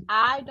Mhm.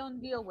 I don't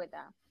deal with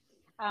that.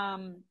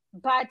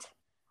 But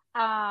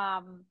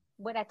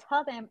when I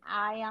tell them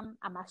I'm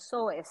a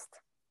sewist,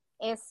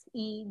 Sewist.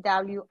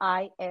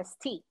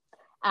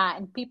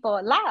 And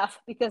people laugh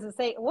because they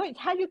say, wait,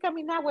 how are you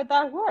coming up with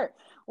that word?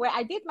 Well,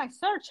 I did my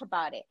search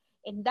about it.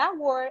 And that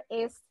word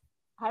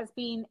has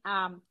been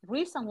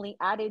recently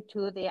added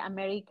to the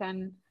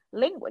American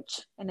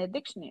language in a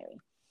dictionary.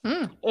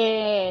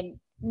 And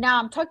now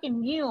I'm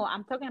talking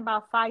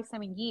about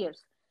 5-7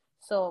 years.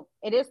 So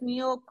it is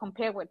new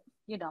compared with,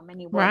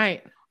 many words.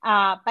 Right.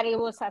 But it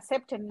was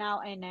accepted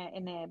now in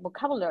a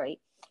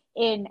vocabulary.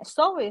 And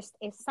sewist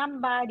is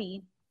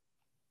somebody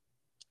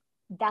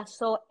that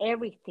sew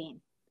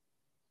everything,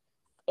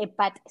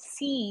 but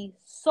see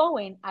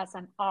sewing as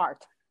an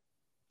art.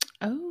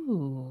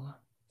 Oh.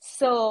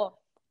 So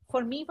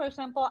for me, for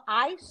example,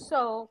 I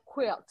sew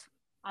quilt.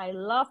 I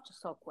love to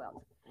sew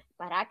quilt,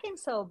 but I can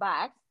sew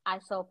bags. I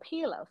sew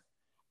pillows,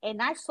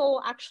 and I sew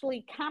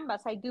actually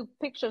canvas. I do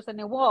pictures on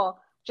the wall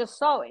just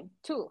sewing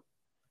too.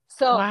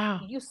 So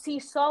Wow. you see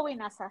sewing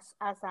as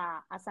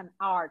an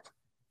art,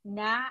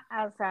 not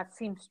as a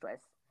seamstress.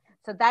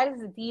 So that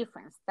is the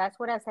difference. That's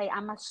what I say.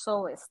 I'm a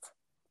sewist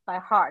by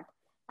heart.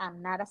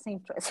 I'm not a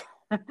seamstress.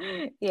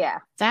 Yeah.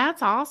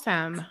 That's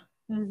awesome.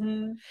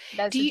 Mm-hmm.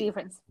 That's Do the you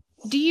difference.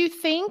 do you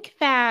think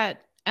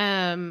that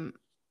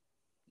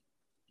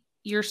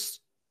your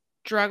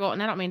struggle,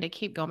 and I don't mean to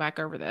keep going back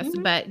over this,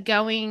 but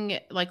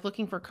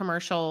looking for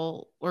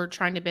commercial or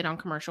trying to bid on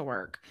commercial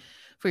work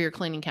for your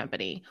cleaning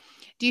company,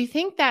 do you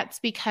think that's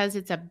because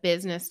it's a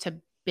business to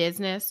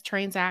business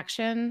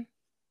transaction,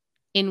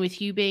 and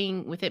with it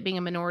being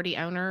a minority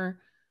owner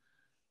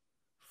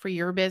for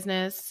your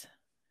business,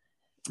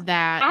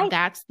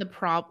 that's the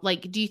problem?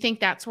 Like, do you think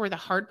that's where the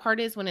hard part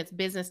is, when it's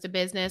business to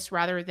business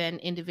rather than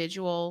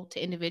individual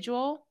to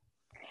individual?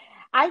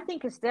 I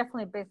think it's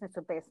definitely business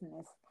to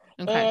business.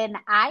 Okay. And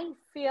I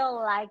feel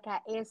like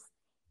it's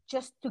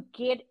just to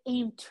get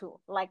into,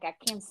 like,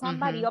 can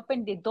somebody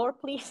open the door,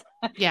 please?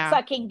 Yeah. So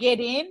I can get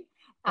in.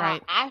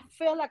 Right. I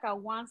feel like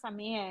once I'm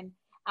in,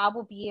 I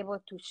will be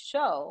able to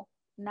show,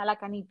 not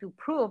like I need to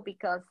prove,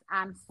 because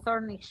I'm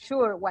certainly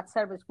sure what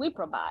service we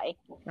provide.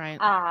 Right.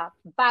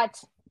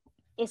 But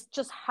it's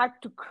just hard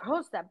to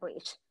cross that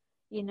bridge.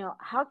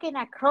 How can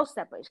I cross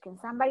that bridge? Can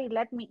somebody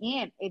let me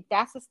in?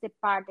 That's the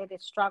part that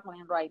is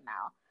struggling right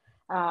now.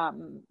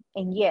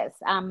 And yes,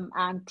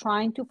 I'm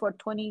trying to, for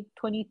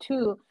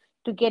 2022,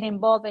 to get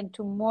involved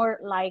into more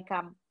like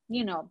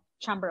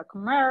chamber of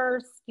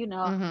commerce,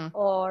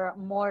 or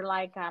more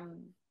like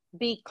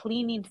big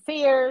cleaning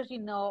fairs,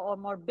 or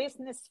more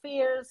business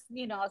fairs,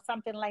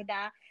 something like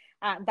that.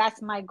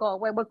 That's my goal.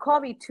 Well, with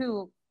COVID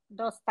too,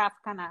 those stuff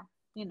kind of,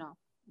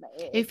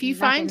 If you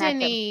nothing find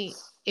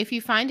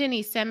active.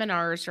 any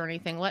seminars or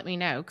anything, let me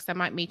know, because I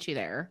might meet you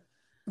there.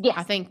 Yes,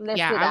 I think, let's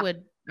yeah, do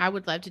that. I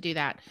would love to do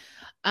that.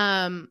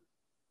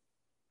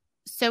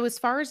 So as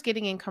far as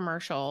getting in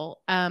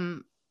commercial,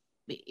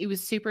 it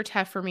was super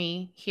tough for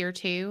me here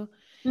too.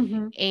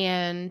 Mm-hmm.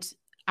 And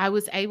I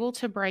was able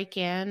to break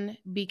in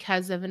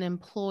because of an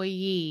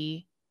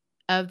employee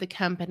of the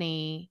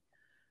company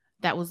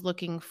that was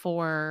looking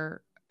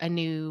for a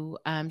new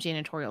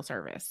janitorial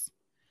service.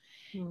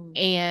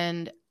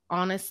 And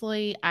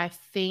honestly, I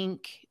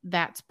think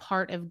that's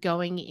part of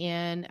going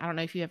in. I don't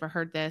know if you ever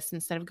heard this.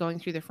 Instead of going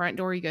through the front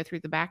door, you go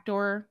through the back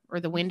door or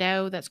the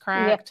window that's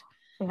cracked.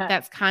 Yeah.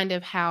 That's kind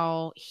of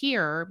how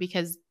here,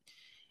 because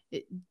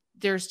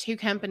there's two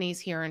companies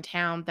here in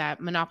town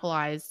that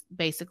monopolize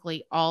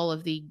basically all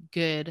of the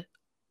good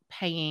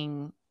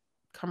paying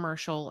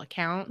commercial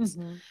accounts.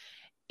 Mm-hmm.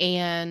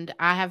 And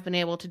I have been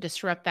able to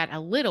disrupt that a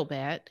little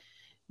bit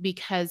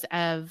because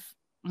of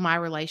my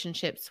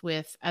relationships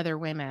with other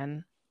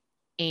women,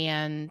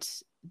 and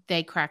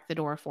they cracked the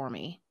door for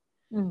me.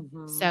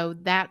 Mm-hmm. So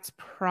that's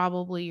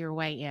probably your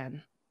way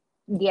in.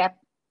 Yep.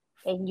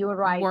 And you're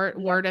right.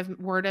 Word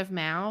of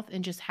mouth,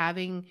 and just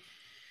having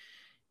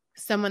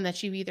someone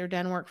that you've either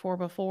done work for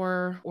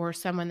before, or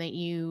someone that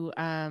you,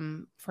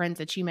 friends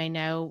that you may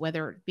know,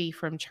 whether it be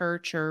from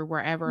church or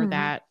wherever,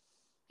 that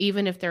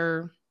even if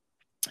they're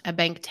a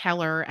bank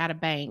teller at a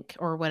bank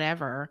or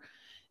whatever,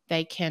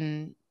 they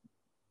can,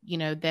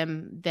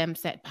 them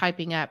set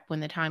piping up when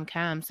the time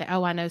comes, say,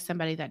 oh, I know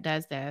somebody that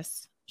does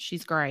this.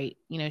 She's great.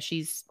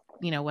 She's,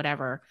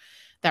 whatever.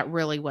 That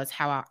really was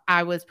how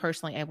I was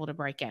personally able to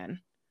break in.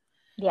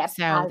 Yep.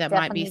 So that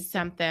might be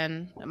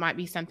something. It might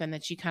be something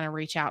that you kind of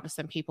reach out to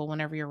some people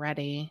whenever you're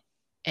ready,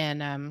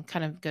 and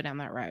kind of go down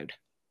that road.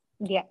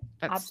 Yeah,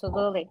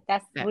 absolutely.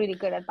 That's really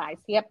good advice.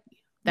 Yep.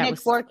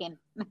 That's working.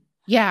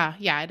 Yeah,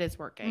 it is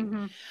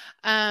working.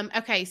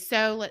 Okay,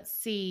 so let's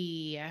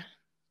see.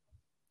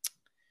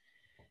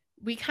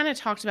 We kind of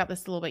talked about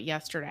this a little bit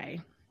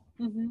yesterday.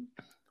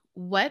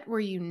 What were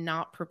you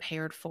not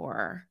prepared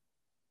for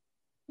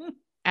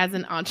as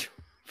an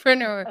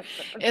entrepreneur?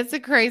 It's a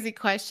crazy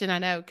question, I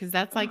know, because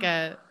that's like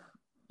a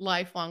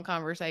lifelong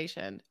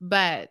conversation.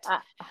 But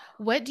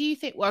what do you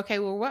think? Okay,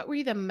 well, what were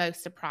you the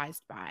most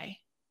surprised by?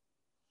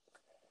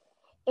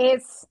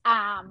 It's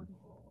somehow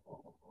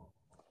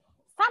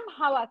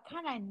I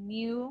kind of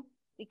knew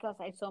because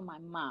I saw my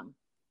mom,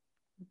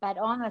 but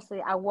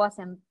honestly, I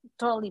wasn't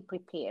totally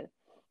prepared.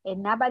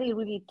 and nobody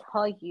really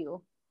tell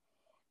you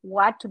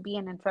what to be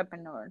an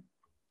entrepreneur.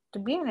 To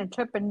be an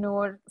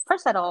entrepreneur,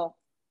 first of all,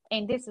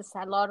 and this is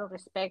a lot of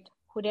respect,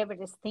 whoever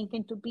is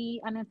thinking to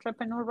be an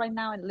entrepreneur right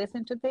now and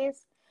listen to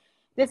this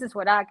is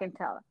what I can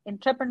tell.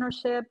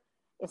 Entrepreneurship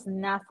is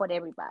not for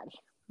everybody.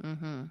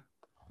 Mm-hmm.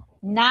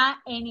 Not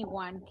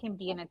anyone can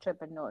be an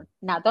entrepreneur.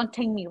 Now, don't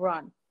take me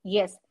wrong.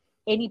 Yes,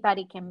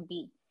 anybody can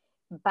be.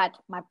 But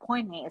my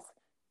point is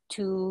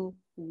to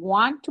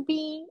want to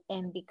be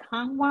and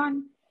become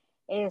one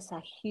is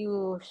a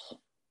huge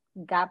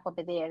gap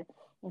over there.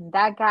 And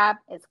that gap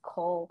is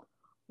called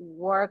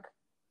work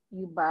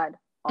you butt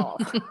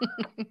off.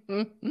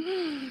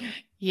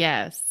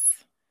 Yes.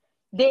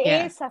 There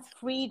Yes. is a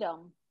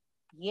freedom.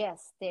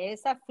 Yes, there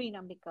is a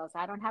freedom because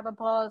I don't have a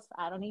boss.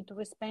 I don't need to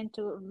respond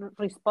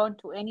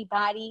to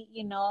anybody,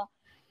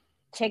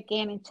 check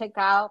in and check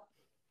out.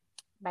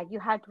 But you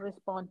have to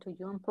respond to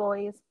your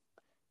employees,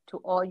 to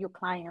all your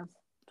clients,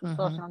 to Mm-hmm.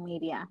 social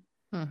media.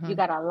 Mm-hmm. You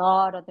got a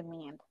lot of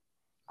demand.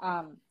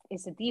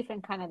 It's a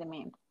different kind of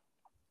demand.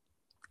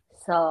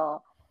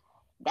 So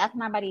that's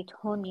nobody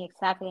told me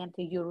exactly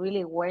until you're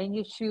really wearing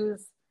your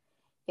shoes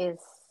is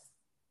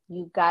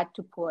you got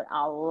to put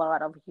a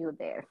lot of you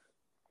there,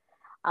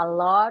 a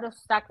lot of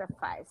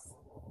sacrifice.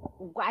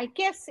 I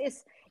guess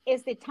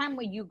it's the time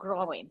when you're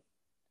growing,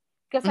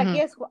 because I Mm-hmm.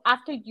 guess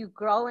after you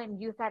grow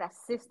and you've got a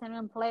system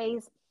in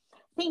place,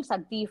 things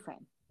are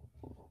different.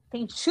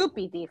 Things should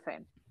be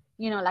different.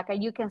 Like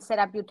you can set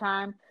up your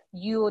time,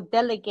 you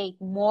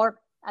delegate more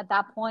at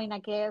that point, I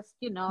guess.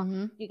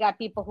 Mm-hmm. You got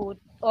people who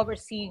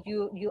oversee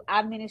you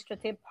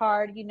administrative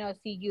part,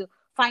 see you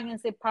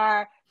finance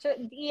part. So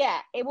yeah,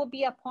 it will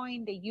be a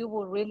point that you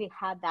will really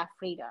have that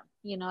freedom,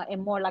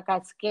 and more like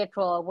a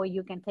schedule where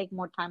you can take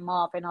more time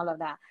off and all of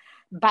that.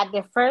 But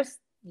the first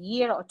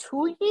year or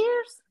 2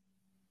 years,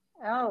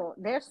 oh,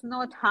 there's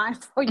no time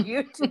for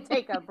you to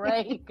take a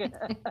break.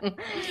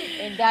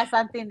 And that's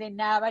something that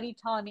nobody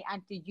told me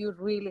until you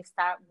really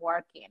start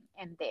working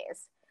in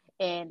this.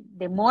 And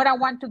the more I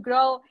want to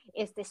grow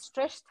is the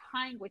stress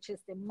time, which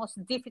is the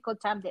most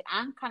difficult time that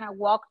I'm kind of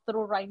going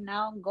through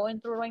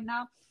right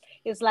now.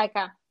 It's like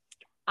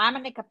I'm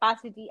in a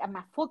capacity, I'm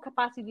at full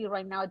capacity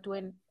right now,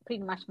 doing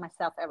pretty much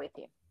myself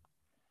everything.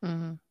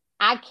 Mm-hmm.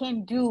 I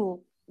can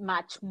do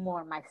much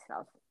more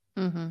myself.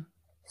 Mm-hmm.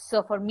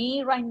 So for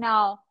me right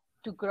now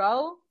to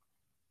grow,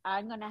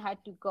 I'm gonna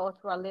have to go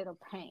through a little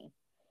pain.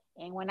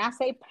 And when I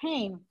say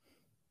pain,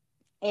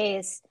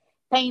 is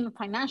pain,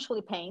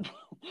 financially pain,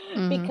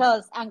 Mm-hmm.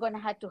 because I'm gonna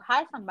have to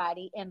hire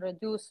somebody and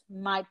reduce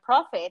my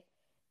profit.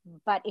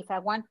 But if I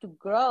want to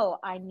grow,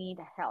 I need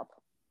help.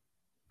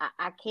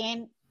 I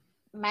can't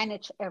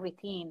manage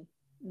everything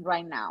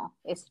right now.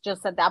 It's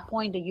just at that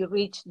point that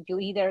you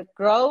either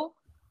grow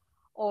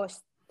or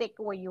stick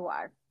where you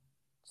are.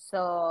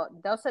 So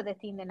those are the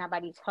things that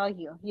nobody tell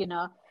you.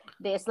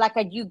 There's like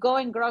you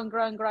going, growing,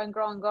 growing, growing,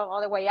 growing, growing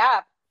all the way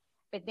up,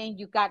 but then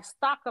you got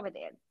stuck over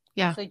there.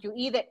 Yeah. So you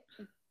either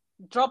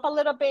drop a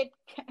little bit,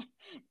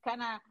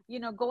 kind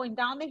of, going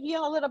down the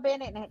hill a little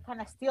bit and kind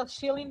of still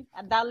chilling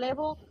at that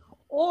level,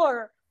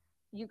 or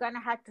you're going to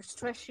have to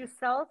stress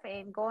yourself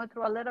and going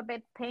through a little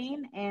bit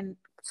pain, and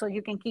so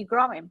you can keep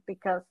growing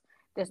because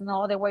there's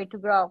no other way to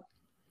grow.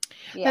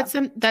 Yeah.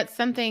 That's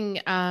something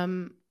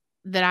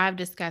that I've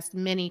discussed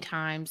many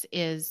times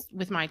is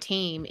with my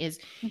team is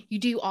you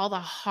do all the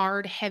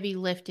hard, heavy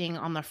lifting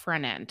on the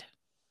front end.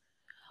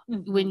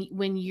 Mm-hmm.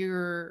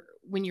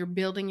 When you're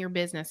building your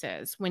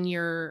businesses, when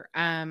you're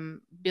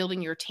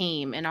building your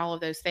team and all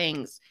of those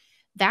things,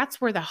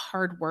 that's where the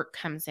hard work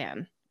comes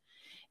in.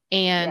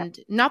 And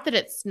not that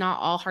it's not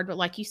all hard, but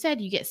like you said,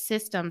 you get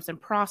systems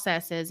and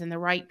processes and the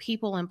right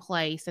people in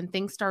place and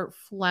things start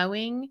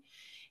flowing.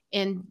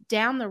 And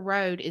down the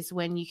road is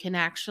when you can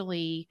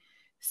actually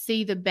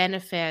see the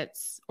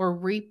benefits or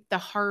reap the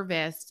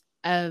harvest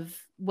of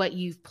what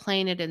you've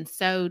planted and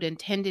sowed and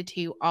tended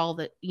to all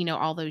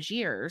those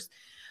years.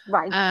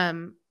 Right.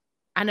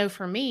 I know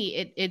for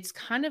me, it's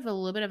kind of a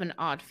little bit of an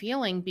odd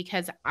feeling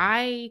because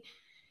I've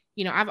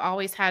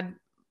always had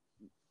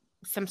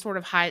some sort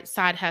of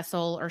side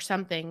hustle or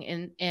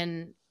something.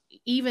 And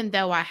even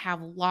though I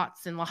have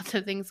lots and lots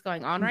of things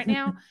going on right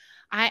now,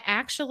 I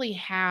actually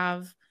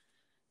have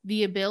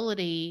the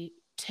ability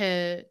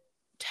to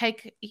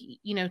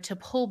to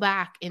pull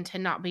back and to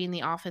not be in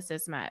the office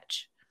as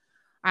much.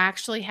 I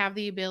actually have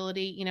the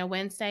ability,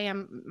 Wednesday,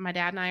 my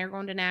dad and I are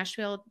going to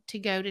Nashville to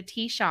go to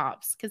tea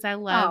shops because I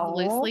love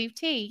loose Oh. leaf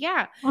tea.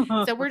 Yeah.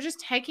 So we're just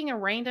taking a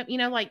random,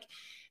 like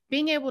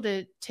being able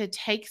to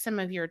take some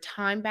of your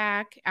time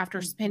back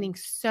after spending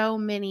so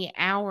many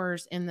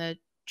hours in the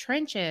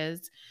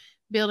trenches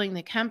building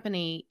the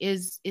company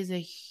is a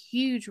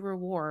huge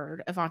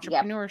reward of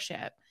entrepreneurship.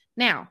 Yep.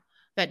 Now,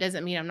 that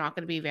doesn't mean I'm not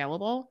going to be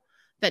available.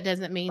 That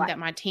doesn't mean that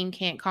my team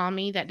can't call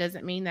me. That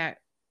doesn't mean that,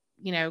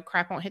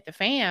 crap won't hit the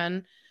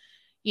fan,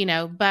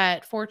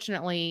 but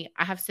fortunately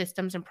I have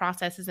systems and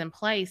processes in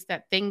place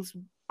that things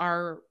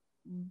are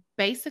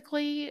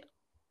basically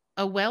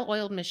a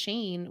well-oiled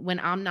machine when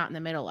I'm not in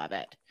the middle of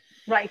it.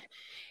 Right.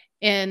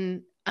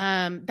 And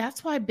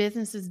that's why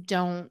businesses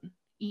don't,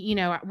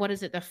 what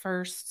is it? The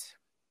first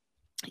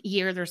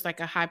year, there's like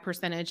a high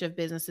percentage of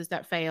businesses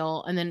that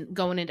fail. And then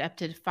going into up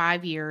to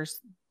 5 years,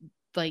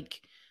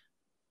 like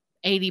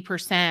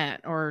 80%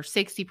 or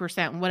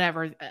 60%,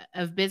 whatever,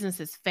 of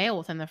businesses fail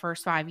within the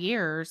first 5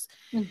 years.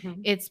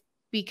 Mm-hmm. It's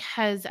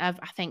because of,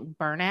 I think,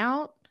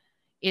 burnout.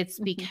 It's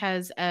Mm-hmm.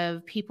 because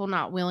of people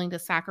not willing to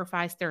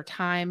sacrifice their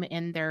time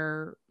and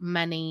their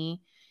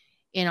money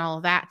and all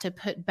of that to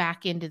put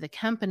back into the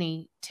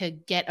company to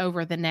get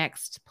over the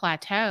next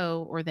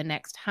plateau or the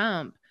next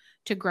hump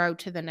to grow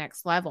to the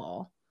next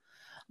level.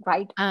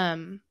 Right.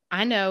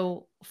 I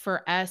know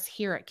for us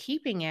here at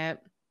Keeping It,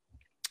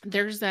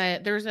 there's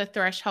a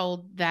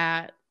threshold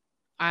that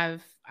I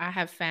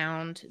have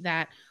found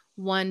that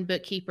one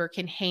bookkeeper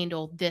can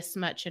handle this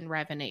much in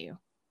revenue.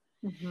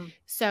 Mm-hmm.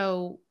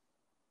 So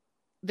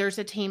there's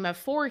a team of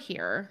 4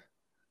 here.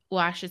 Well,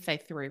 I should say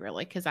 3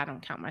 really, because I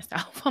don't count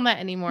myself on that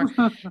anymore.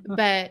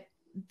 But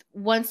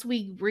once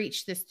we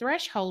reach this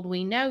threshold,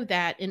 we know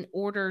that in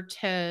order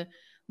to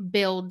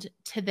build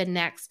to the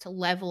next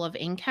level of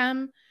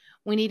income,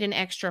 we need an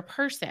extra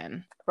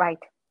person. Right.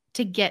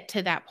 To get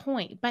to that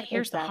point. But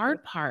here's Exactly. the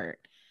hard part.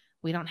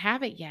 We don't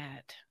have it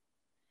yet.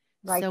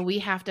 Right. So we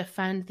have to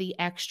fund the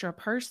extra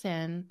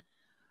person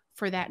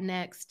for that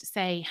next,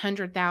 say,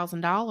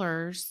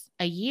 $100,000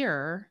 a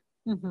year,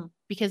 Mm-hmm.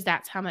 because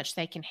that's how much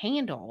they can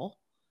handle,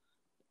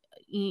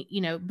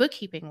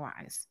 bookkeeping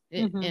wise,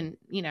 Mm-hmm.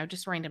 and,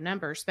 just random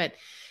numbers. But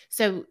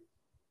so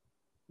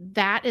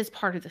that is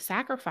part of the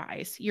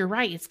sacrifice. You're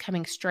right. It's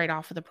coming straight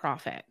off of the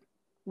profit.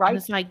 Right. And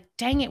it's like,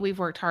 dang it, we've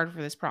worked hard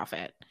for this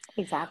profit.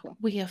 Exactly.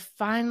 We have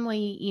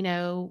finally,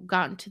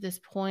 gotten to this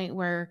point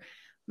where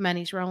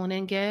money's rolling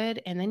in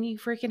good, and then you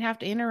freaking have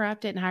to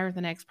interrupt it and hire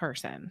the next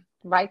person.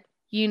 Right.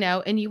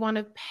 And you want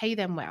to pay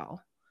them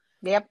well.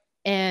 Yep.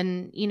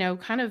 And,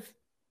 kind of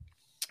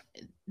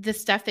the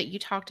stuff that you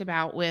talked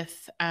about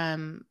with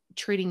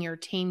treating your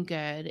team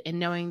good and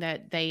knowing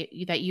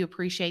that you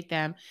appreciate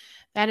them,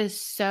 that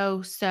is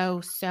so,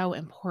 so, so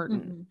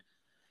important. Mm-hmm.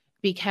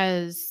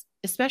 Because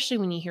especially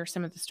when you hear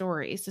some of the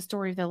stories, the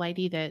story of the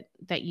lady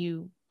that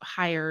you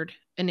hired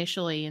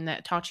initially and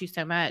that taught you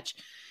so much,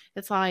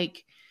 it's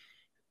like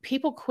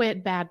people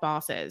quit bad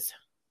bosses.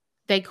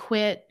 They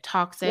quit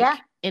toxic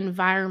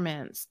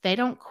environments. They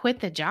don't quit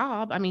the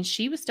job. I mean,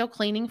 she was still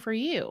cleaning for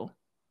you.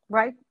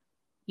 Right.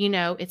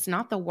 It's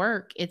not the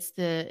work, it's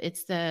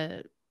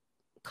the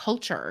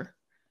culture.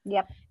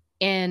 Yep.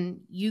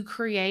 And you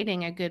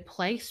creating a good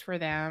place for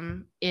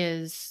them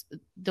is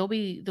they'll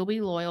be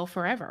loyal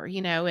forever,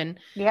 and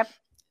yep.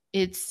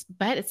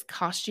 But it's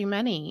cost you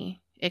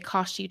money. It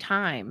costs you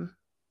time.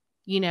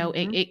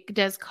 Mm-hmm. It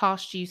does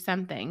cost you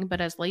something,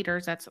 but as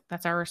leaders, that's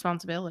our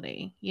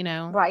responsibility,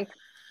 Right.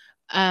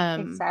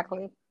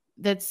 Exactly.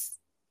 It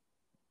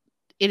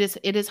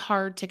is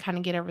hard to kind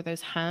of get over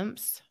those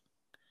humps.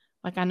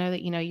 Like, I know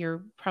that,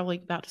 you're probably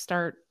about to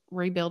start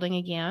rebuilding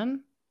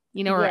again,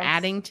 or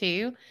adding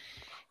to,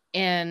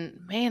 and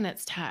man,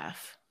 it's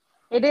tough.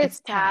 It is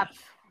tough.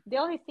 The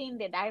only thing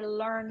that I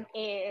learned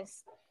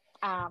is,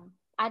 I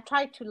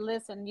try to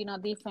listen,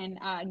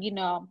 different, how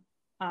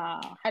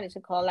does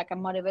it call, like a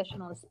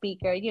motivational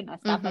speaker, stuff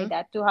mm-hmm. like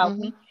that to help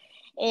mm-hmm. me.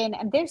 And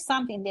there's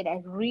something that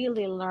I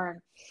really learned.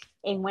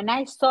 And when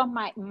I saw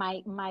my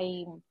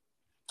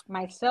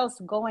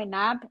sales going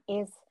up,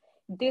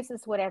 this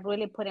is what I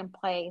really put in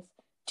place,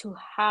 to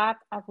have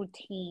a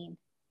routine,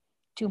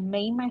 to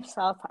make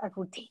myself a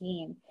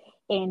routine.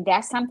 And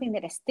that's something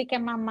that I stick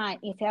in my mind.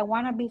 If I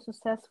want to be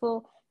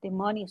successful, the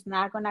money is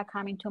not going to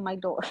come into my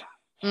door.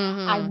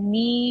 Mm-hmm. I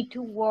need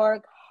to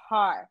work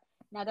hard.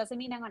 Now, doesn't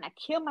mean I'm going to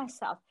kill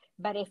myself.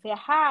 But if I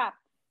have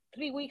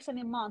 3 weeks in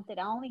a month that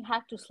I only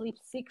have to sleep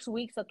 6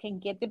 weeks so I can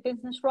get the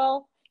business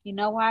roll, you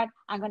know what?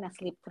 I'm going to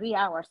sleep 3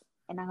 hours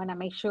and I'm going to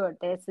make sure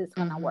this is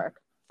going to mm-hmm. work.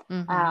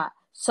 Mm-hmm.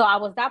 So I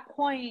was that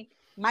point,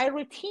 my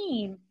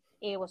routine,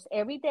 it was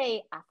every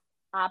day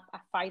up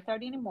at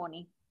 5:30 in the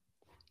morning,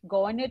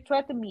 going to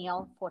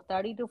treadmill for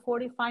 30 to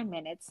 45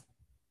 minutes.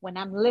 When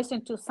I'm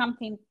listening to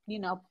something,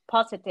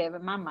 positive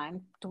in my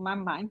mind, for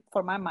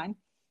my mind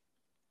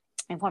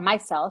and for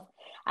myself,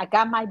 I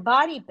got my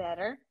body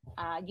better,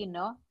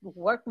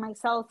 work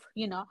myself,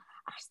 I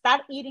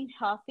start eating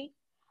healthy.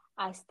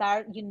 I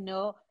start,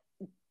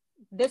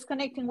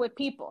 disconnecting with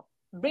people.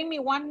 Bring me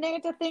one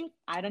negative thing,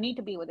 I don't need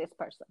to be with this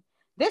person.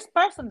 This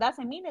person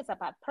doesn't mean it's a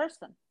bad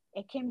person.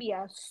 It can be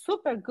a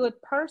super good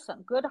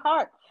person, good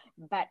heart,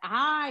 but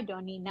I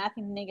don't need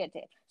nothing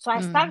negative. So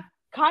I start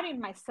cutting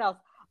myself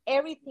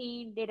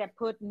everything that I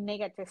put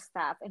negative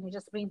stuff and it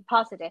just bring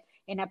positive.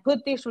 And I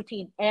put this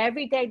routine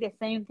every day, the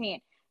same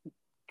thing.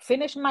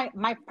 Finish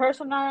my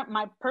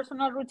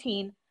personal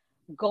routine,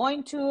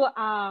 going to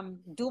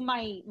do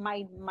my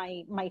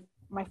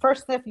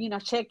first step,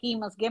 check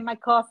emails, get my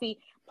coffee,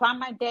 plan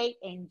my day,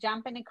 and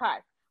jump in the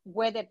car,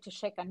 whether to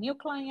check a new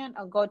client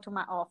or go to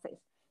my office.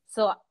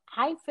 So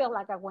I feel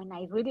like when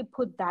I really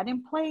put that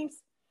in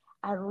place,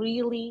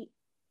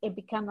 it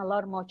became a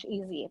lot much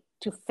easier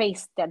to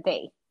face the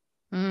day.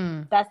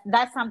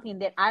 That's something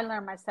that I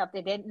learned myself,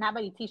 that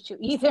nobody teach you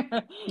either.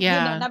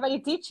 Yeah. Nobody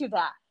teach you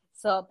that.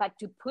 So, but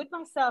to put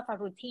myself a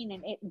routine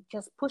and it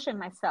just pushing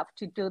myself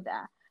to do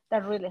that,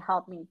 that really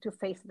helped me to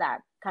face that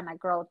kind of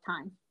growth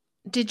time.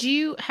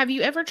 Have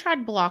you ever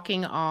tried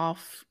blocking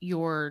off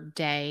your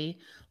day?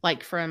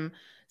 Like from,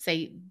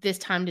 say, this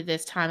time to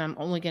this time, I'm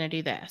only going to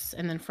do this.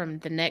 And then from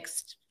the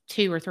next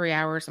 2 or 3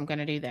 hours, I'm going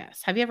to do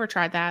this. Have you ever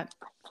tried that?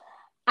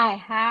 I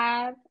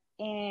have,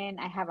 and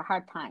I have a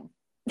hard time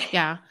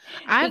Yeah.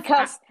 I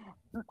because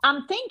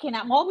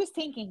I'm always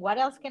thinking, what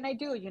else can I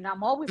do?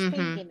 I'm always mhm.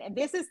 thinking, and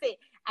this is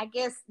I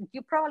guess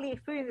you probably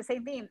experience the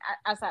same thing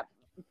as a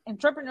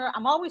entrepreneur.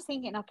 I'm always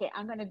thinking, okay,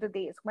 I'm going to do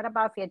this. What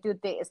about if I do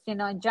this?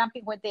 And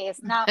jumping with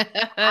this. Now,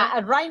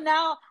 right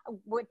now,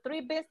 with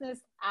 3 business,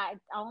 I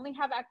only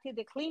have active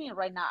the cleaning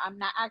right now. I'm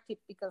not active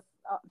because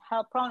of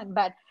health problem,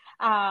 but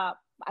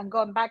I'm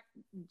going back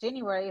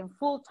January in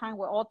full time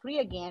with all 3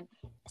 again.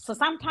 So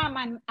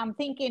sometimes I'm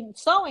thinking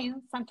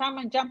sewing, sometimes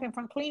I'm jumping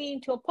from cleaning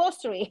to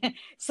upholstery.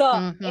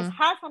 So it's Mhm.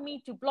 hard for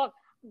me to block.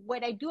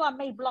 What I do, I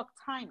may block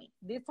timing.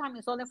 This time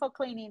is only for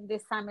cleaning.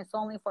 This time is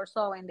only for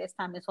sewing. This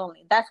time is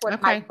only. That's what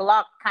my Okay.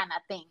 block kind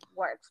of thing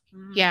works.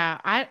 Yeah,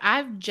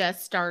 I've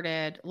just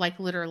started, like,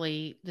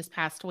 literally this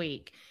past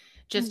week.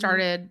 Just Mm-hmm.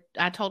 started.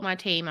 I told my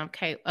team,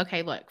 okay,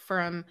 look,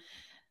 from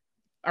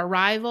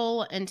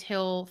arrival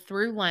until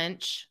through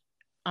lunch,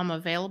 I'm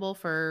available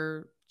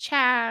for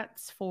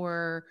chats,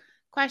 for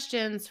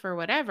questions, for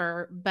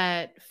whatever.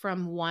 But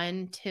from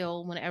 1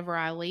 till whenever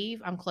I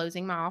leave, I'm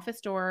closing my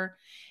office door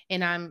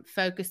and I'm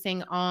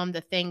focusing on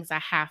the things I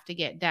have to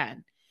get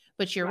done.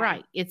 But you're Right.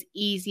 right. It's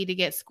easy to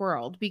get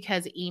squirreled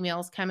because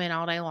emails come in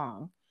all day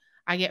long.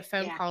 I get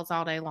phone Yeah. calls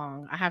all day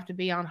long. I have to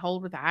be on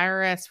hold with the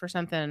IRS for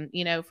something,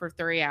 for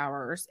 3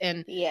 hours.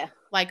 And Yeah.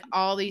 like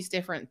all these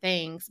different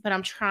things, but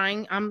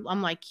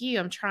I'm like you,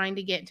 I'm trying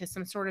to get into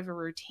some sort of a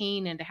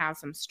routine and to have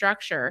some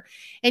structure.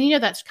 And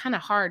that's kind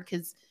of hard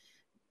because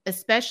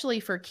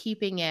especially for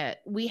keeping it,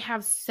 we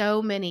have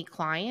so many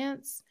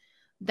clients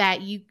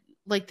that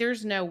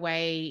there's no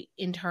way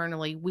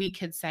internally we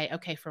could say,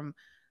 okay, from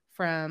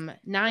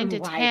 9 to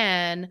Right.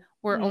 10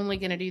 we're Mm. only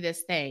going to do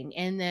this thing,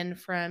 and then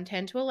from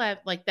 10 to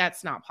 11, like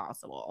that's not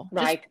possible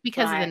just Right.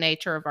 because of the Right.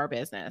 nature of our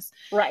business.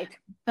 Right.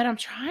 But I'm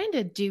trying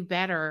to do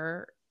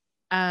better.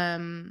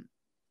 Um,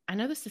 I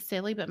know this is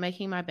silly, but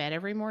making my bed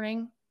every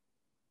morning,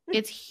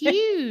 it's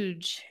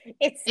huge.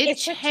 It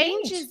It's a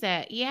change. changes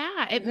it.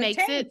 Yeah, It's a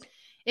change.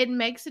 it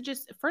makes it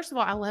just, first of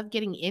all, I love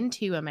getting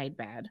into a made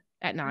bed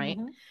at night,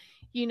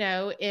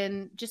 Mm-hmm.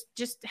 and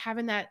just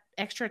having that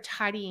extra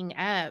tidying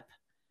up.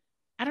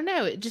 I don't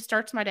know, it just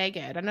starts my day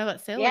good. I know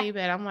that's Yeah. silly,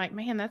 but I'm like,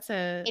 man, that's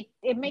It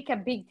make a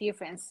big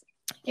difference.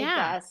 It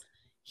yeah, does.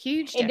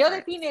 huge And the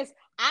other thing difference. is,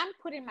 I'm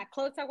putting my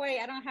clothes away.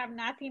 I don't have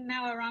nothing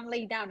now around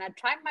lay down. I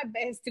try my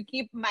best to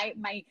keep my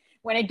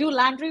when I do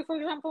laundry, for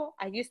example,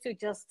 I used to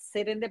just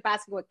sit in the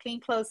basket with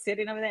clean clothes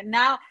sitting over there.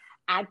 Now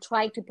I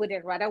try to put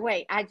it right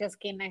away. I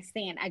just cannot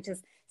stand. I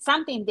just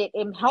something that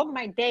help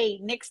my day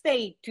next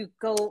day to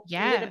go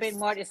a little bit Yes.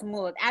 more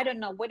smooth. I don't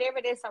know, whatever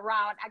it is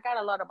around. I got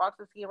a lot of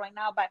boxes here right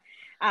now, but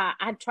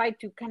I try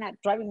to kind of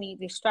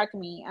distract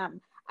me. I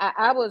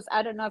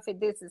don't know if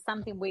this is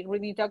something we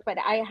really talk, but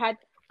I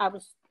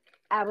was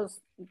I was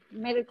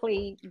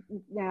medically,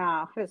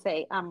 how to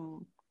say,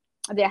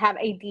 they have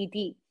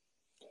ADD.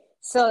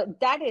 So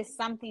that is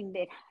something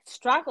that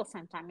struggles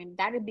sometimes, and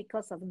that is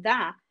because of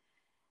that.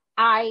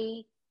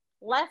 I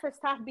left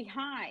stuff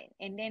behind,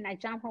 and then I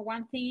jump on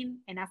one thing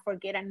and I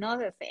forget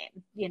another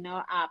thing.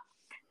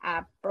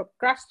 I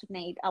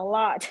procrastinate a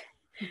lot.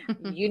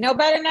 You know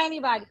better than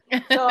anybody.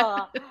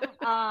 So,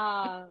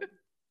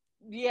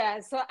 yeah,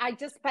 so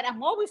but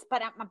I'm always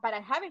but I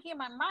have it here in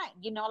my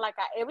mind, like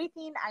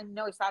everything. I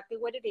know exactly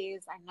what it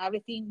is. I know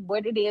everything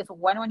what it is,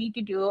 what do I need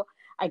to do.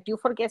 I do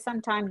forget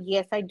sometimes,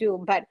 yes I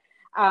do, but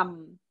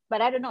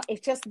I don't know,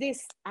 it's just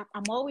this.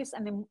 I'm always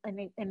in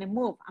a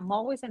move. I'm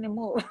always in a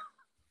move.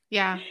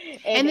 Yeah. And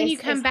And then you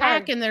it's come back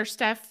hard. and there's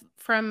stuff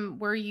from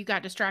where you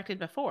got distracted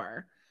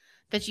before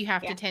that you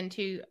have to Yeah. tend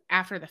to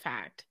after the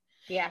fact.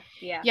 Yeah.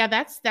 Yeah. Yeah,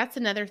 that's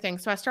another thing.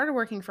 So I started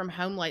working from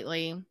home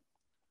lately,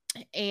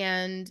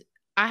 and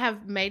I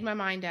have made my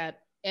mind up.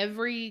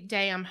 Every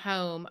day I'm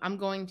home, I'm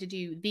going to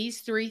do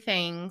these 3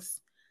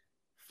 things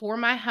for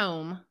my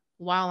home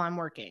while I'm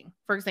working.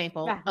 For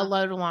example, a Uh-huh.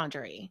 load of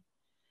laundry,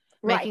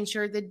 Right. making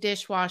sure the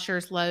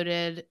dishwasher's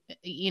loaded,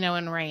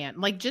 and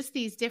ran. Like just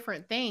these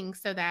different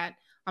things so that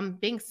I'm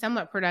being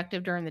somewhat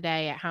productive during the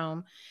day at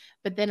home,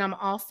 but then I'm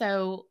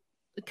also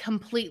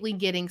completely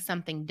getting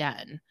something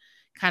done.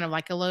 Kind of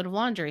like a load of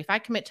laundry. If I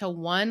commit to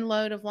 1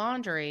 load of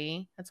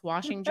laundry, that's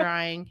washing,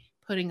 drying,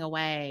 putting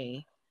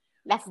away,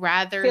 That's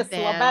rather feels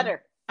a lot than,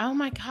 better. oh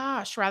my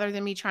gosh, rather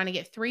than me trying to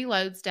get 3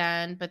 loads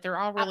done, but they're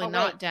all really Wait.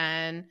 not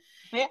done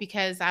Yeah.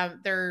 because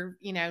they're,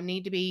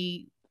 need to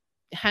be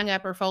hung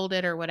up or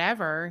folded or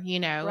whatever,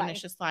 and it's Right.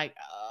 just like,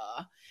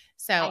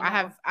 so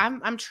I know.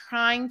 I'm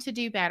trying to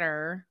do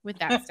better with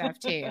that stuff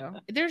too.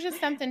 There's just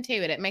something to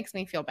it. It makes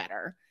me feel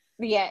better.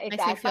 Yeah, it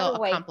Makes me does. By feel the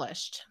way,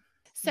 accomplished.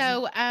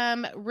 So,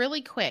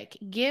 really quick,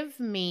 give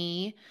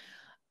me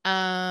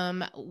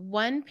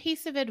One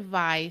piece of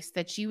advice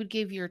that you would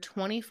give your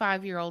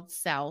 25-year-old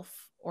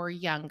self or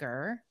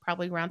younger,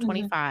 probably around Mhm.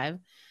 25,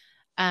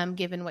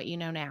 given what you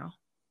know now.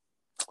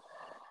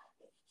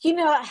 You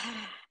know,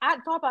 I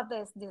thought about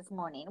this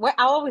morning. Well,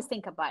 I always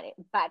think about it,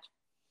 but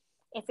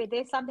if it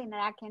is something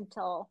that I can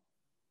tell,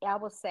 I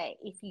would say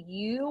if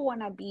you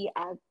want to be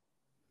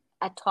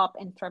a top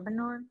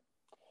entrepreneur,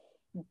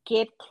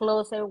 get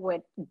closer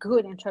with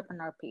good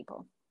entrepreneur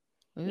people.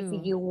 If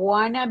Ooh. you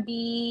want to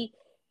be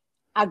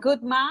a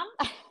good mom,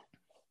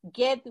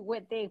 get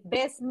with the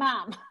best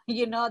mom,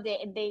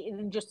 they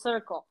in your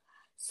circle.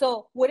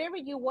 So whatever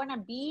you want to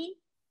be,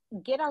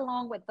 get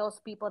along with those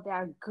people that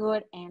are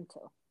good into,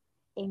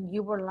 and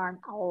you will learn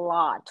a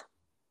lot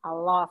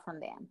from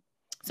them.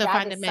 So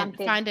That is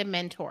something. find a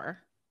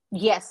mentor.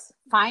 Yes,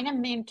 find a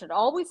mentor.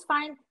 Always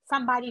find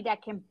somebody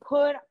that can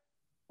pour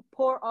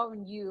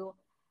on you,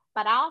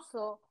 but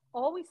also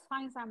always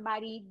find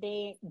somebody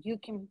that you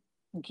can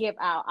give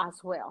out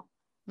as well.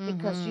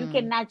 Because you Mhm.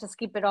 cannot just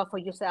keep it all for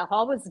yourself.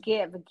 Always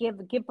give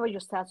for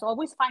yourself. So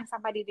always find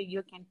somebody that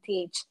you can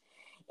teach,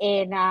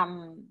 and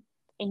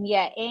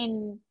yeah,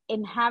 and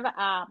have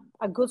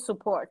a good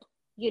support.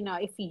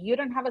 If you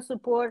don't have a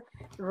support,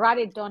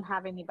 rather don't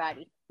have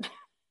anybody.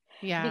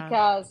 Yeah.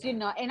 Because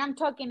and I'm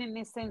talking in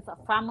the sense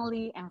of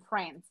family and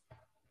friends,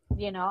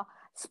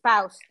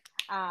 spouse.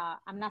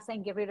 I'm not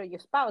saying get rid of your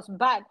spouse,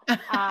 but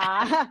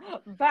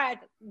but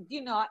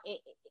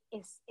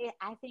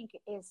I think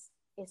it's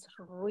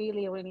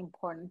really really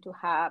important to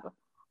have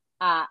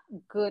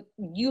good.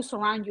 You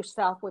surround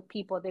yourself with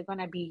people that are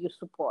gonna be your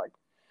support.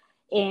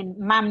 And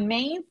my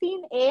main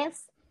thing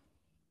is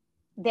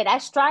that I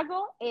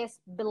struggle is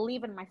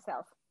believe in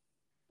myself.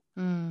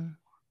 Mm.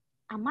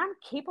 Am I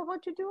capable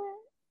to do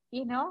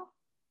it?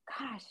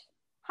 Gosh,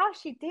 how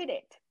she did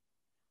it?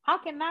 How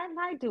can I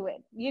not do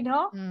it?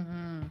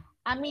 Mhm.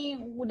 I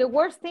mean, the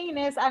worst thing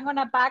is I'm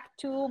gonna back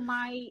to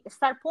my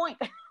start point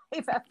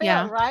if I fail,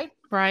 Yeah. right?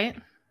 Right.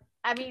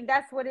 I mean,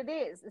 that's what it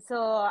is.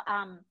 So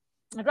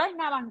right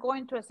now I'm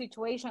going through a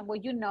situation where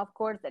of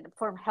course, that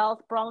for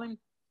health problem,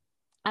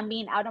 I'm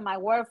being out of my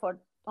work for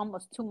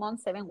almost 2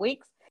 months, 7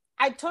 weeks.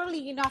 I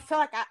totally, I feel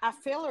like I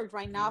failed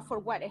right now for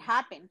what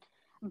happened,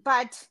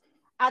 but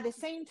at the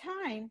same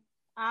time,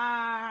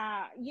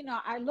 I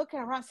look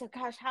around and say,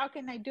 "Gosh, how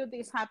can I do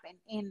this happen?"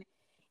 And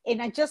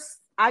I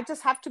just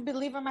have to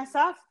believe in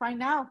myself right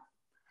now.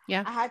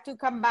 Yeah. I had to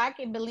come back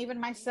and believe in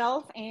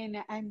myself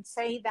and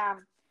say that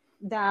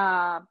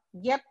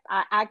yep,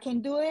 I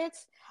can do it.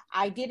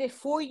 I did it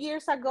 4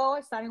 years ago,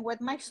 starting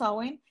with my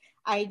sewing.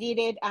 I did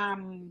it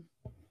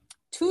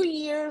 2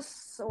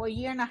 years or a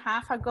year and a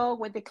half ago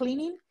with the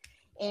cleaning,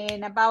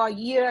 and about a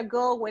year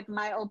ago with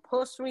my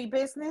upholstery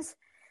business.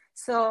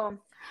 So,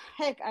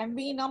 heck, I'm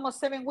being almost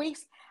 7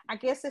 weeks. I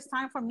guess it's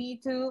time for me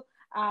to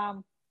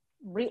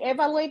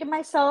reevaluate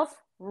myself,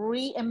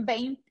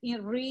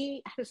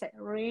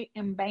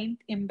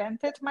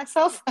 invented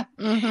myself,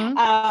 Mhm.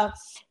 uh,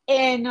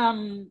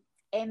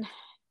 and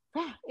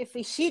yeah, if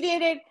she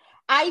did it,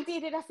 I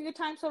did it a few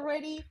times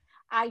already.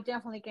 I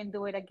definitely can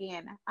do it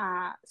again.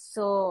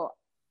 So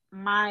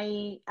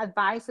my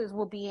advices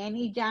will be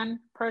any young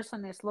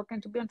person is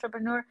looking to be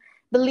entrepreneur,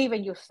 believe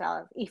in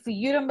yourself. If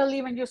you don't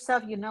believe in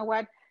yourself, you know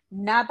what?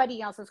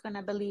 Nobody else is going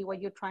to believe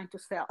what you're trying to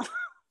sell.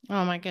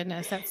 Oh my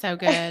goodness, that's so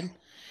good.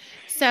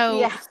 So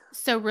Yeah.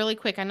 so really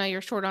quick, I know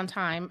you're short on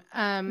time.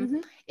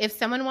 Mm-hmm. If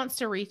someone wants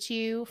to reach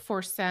you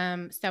for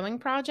some sewing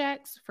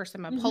projects, for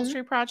some Mm-hmm.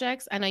 upholstery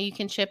projects, I know you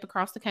can ship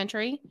across the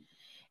country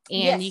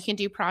and you Yes. can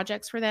do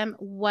projects for them.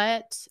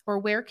 What or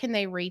where can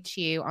they reach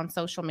you on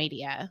social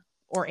media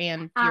or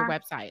and your Uh,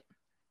 website?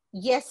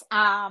 yes.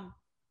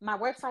 My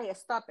website is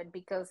stopped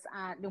because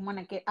I didn't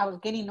want to I was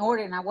getting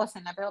ordered and I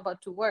wasn't available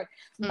to work.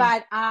 Mm,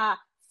 But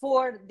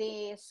for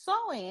the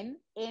sewing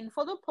and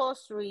for the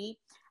upholstery,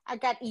 I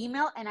got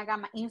email and I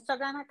got my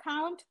Instagram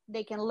account.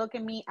 They can look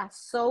at me as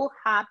So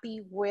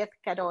Happy with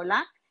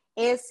Carola,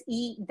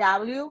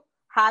 SEW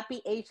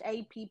Happy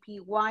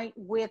HAPPY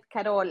with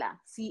Carola,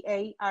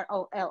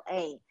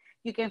 CAROLA.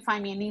 You can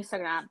find me on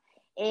Instagram.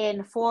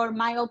 And for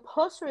my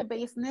upholstery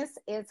business,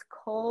 it's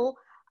called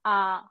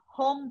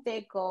Home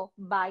Deco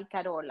by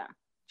Carola,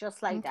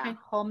 just like that. okay.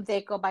 Home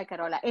Deco by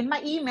Carola. In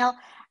my email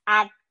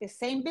at the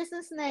same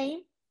business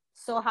name,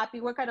 so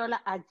happy with Carola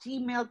at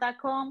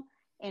gmail.com,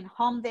 and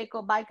Home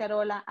Deco by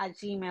Carola at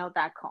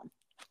gmail.com. And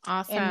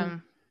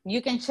Awesome.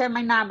 you can share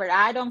my number.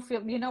 I don't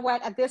feel, you know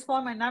what, at this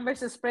point, my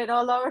numbers are spread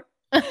all over.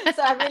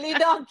 So I really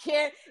don't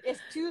care.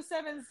 It's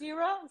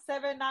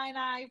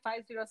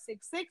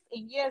 270-799-5066.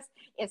 And yes,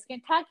 it's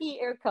Kentucky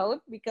air code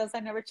because I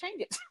never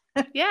changed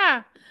it.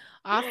 Yeah.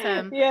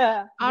 Awesome.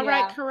 Yeah, All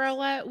right, yeah.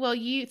 Corolla. Well,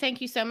 thank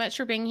you so much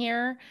for being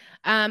here.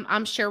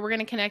 I'm sure we're going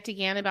to connect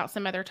again about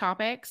some other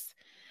topics.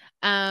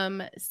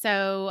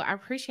 So I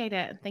appreciate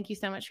it. Thank you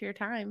so much for your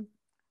time.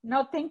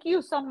 No, thank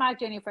you so much,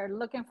 Jennifer.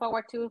 Looking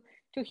forward to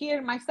to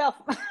hear myself.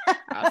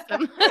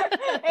 Awesome.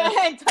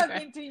 And talking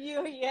right. to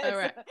you. Yes. All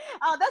right.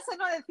 Oh, that's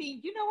another thing.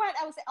 You know what?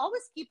 I was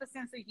always keep a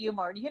sense of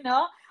humor. You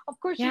know, of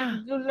course, Yeah.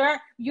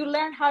 you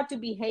learn how to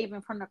behave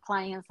in front of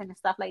clients and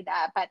stuff like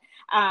that. But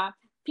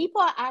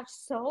people are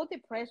so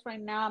depressed right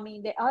now. I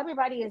mean,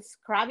 everybody is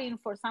craving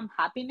for some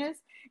happiness.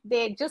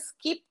 They just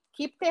keep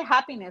their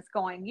happiness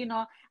going. You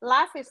know,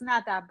 life is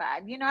not that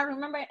bad. You know, I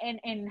remember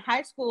in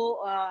high school.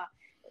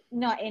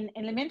 No, in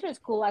elementary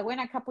school, I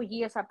went a couple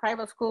years at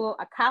private school,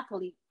 a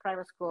Catholic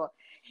private school,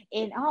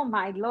 and oh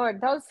my Lord,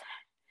 those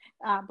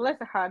bless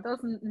her heart, those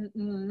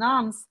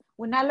nuns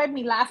would not let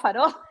me laugh at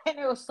all, and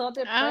it was so Oh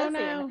depressing,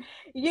 no.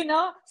 you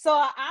know. So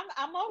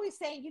I'm always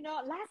saying, you know,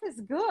 life is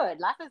good,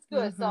 life is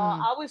good. So I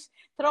Mm-hmm. always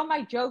throw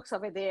my jokes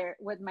over there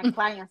with my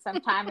clients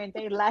sometime, and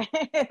they like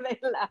they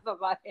laugh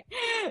about it.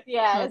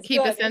 Yeah, Well, it's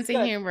keep a good, it's sense of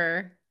good.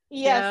 humor.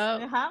 Yes,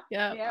 Yep. uh-huh,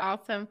 Yep. yeah.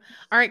 Awesome.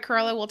 All right,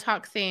 Corolla, we'll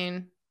talk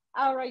soon.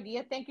 All right,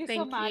 dear, thank you so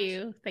Thank much.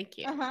 you. Thank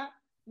you. Uh-huh.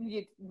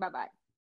 Bye bye.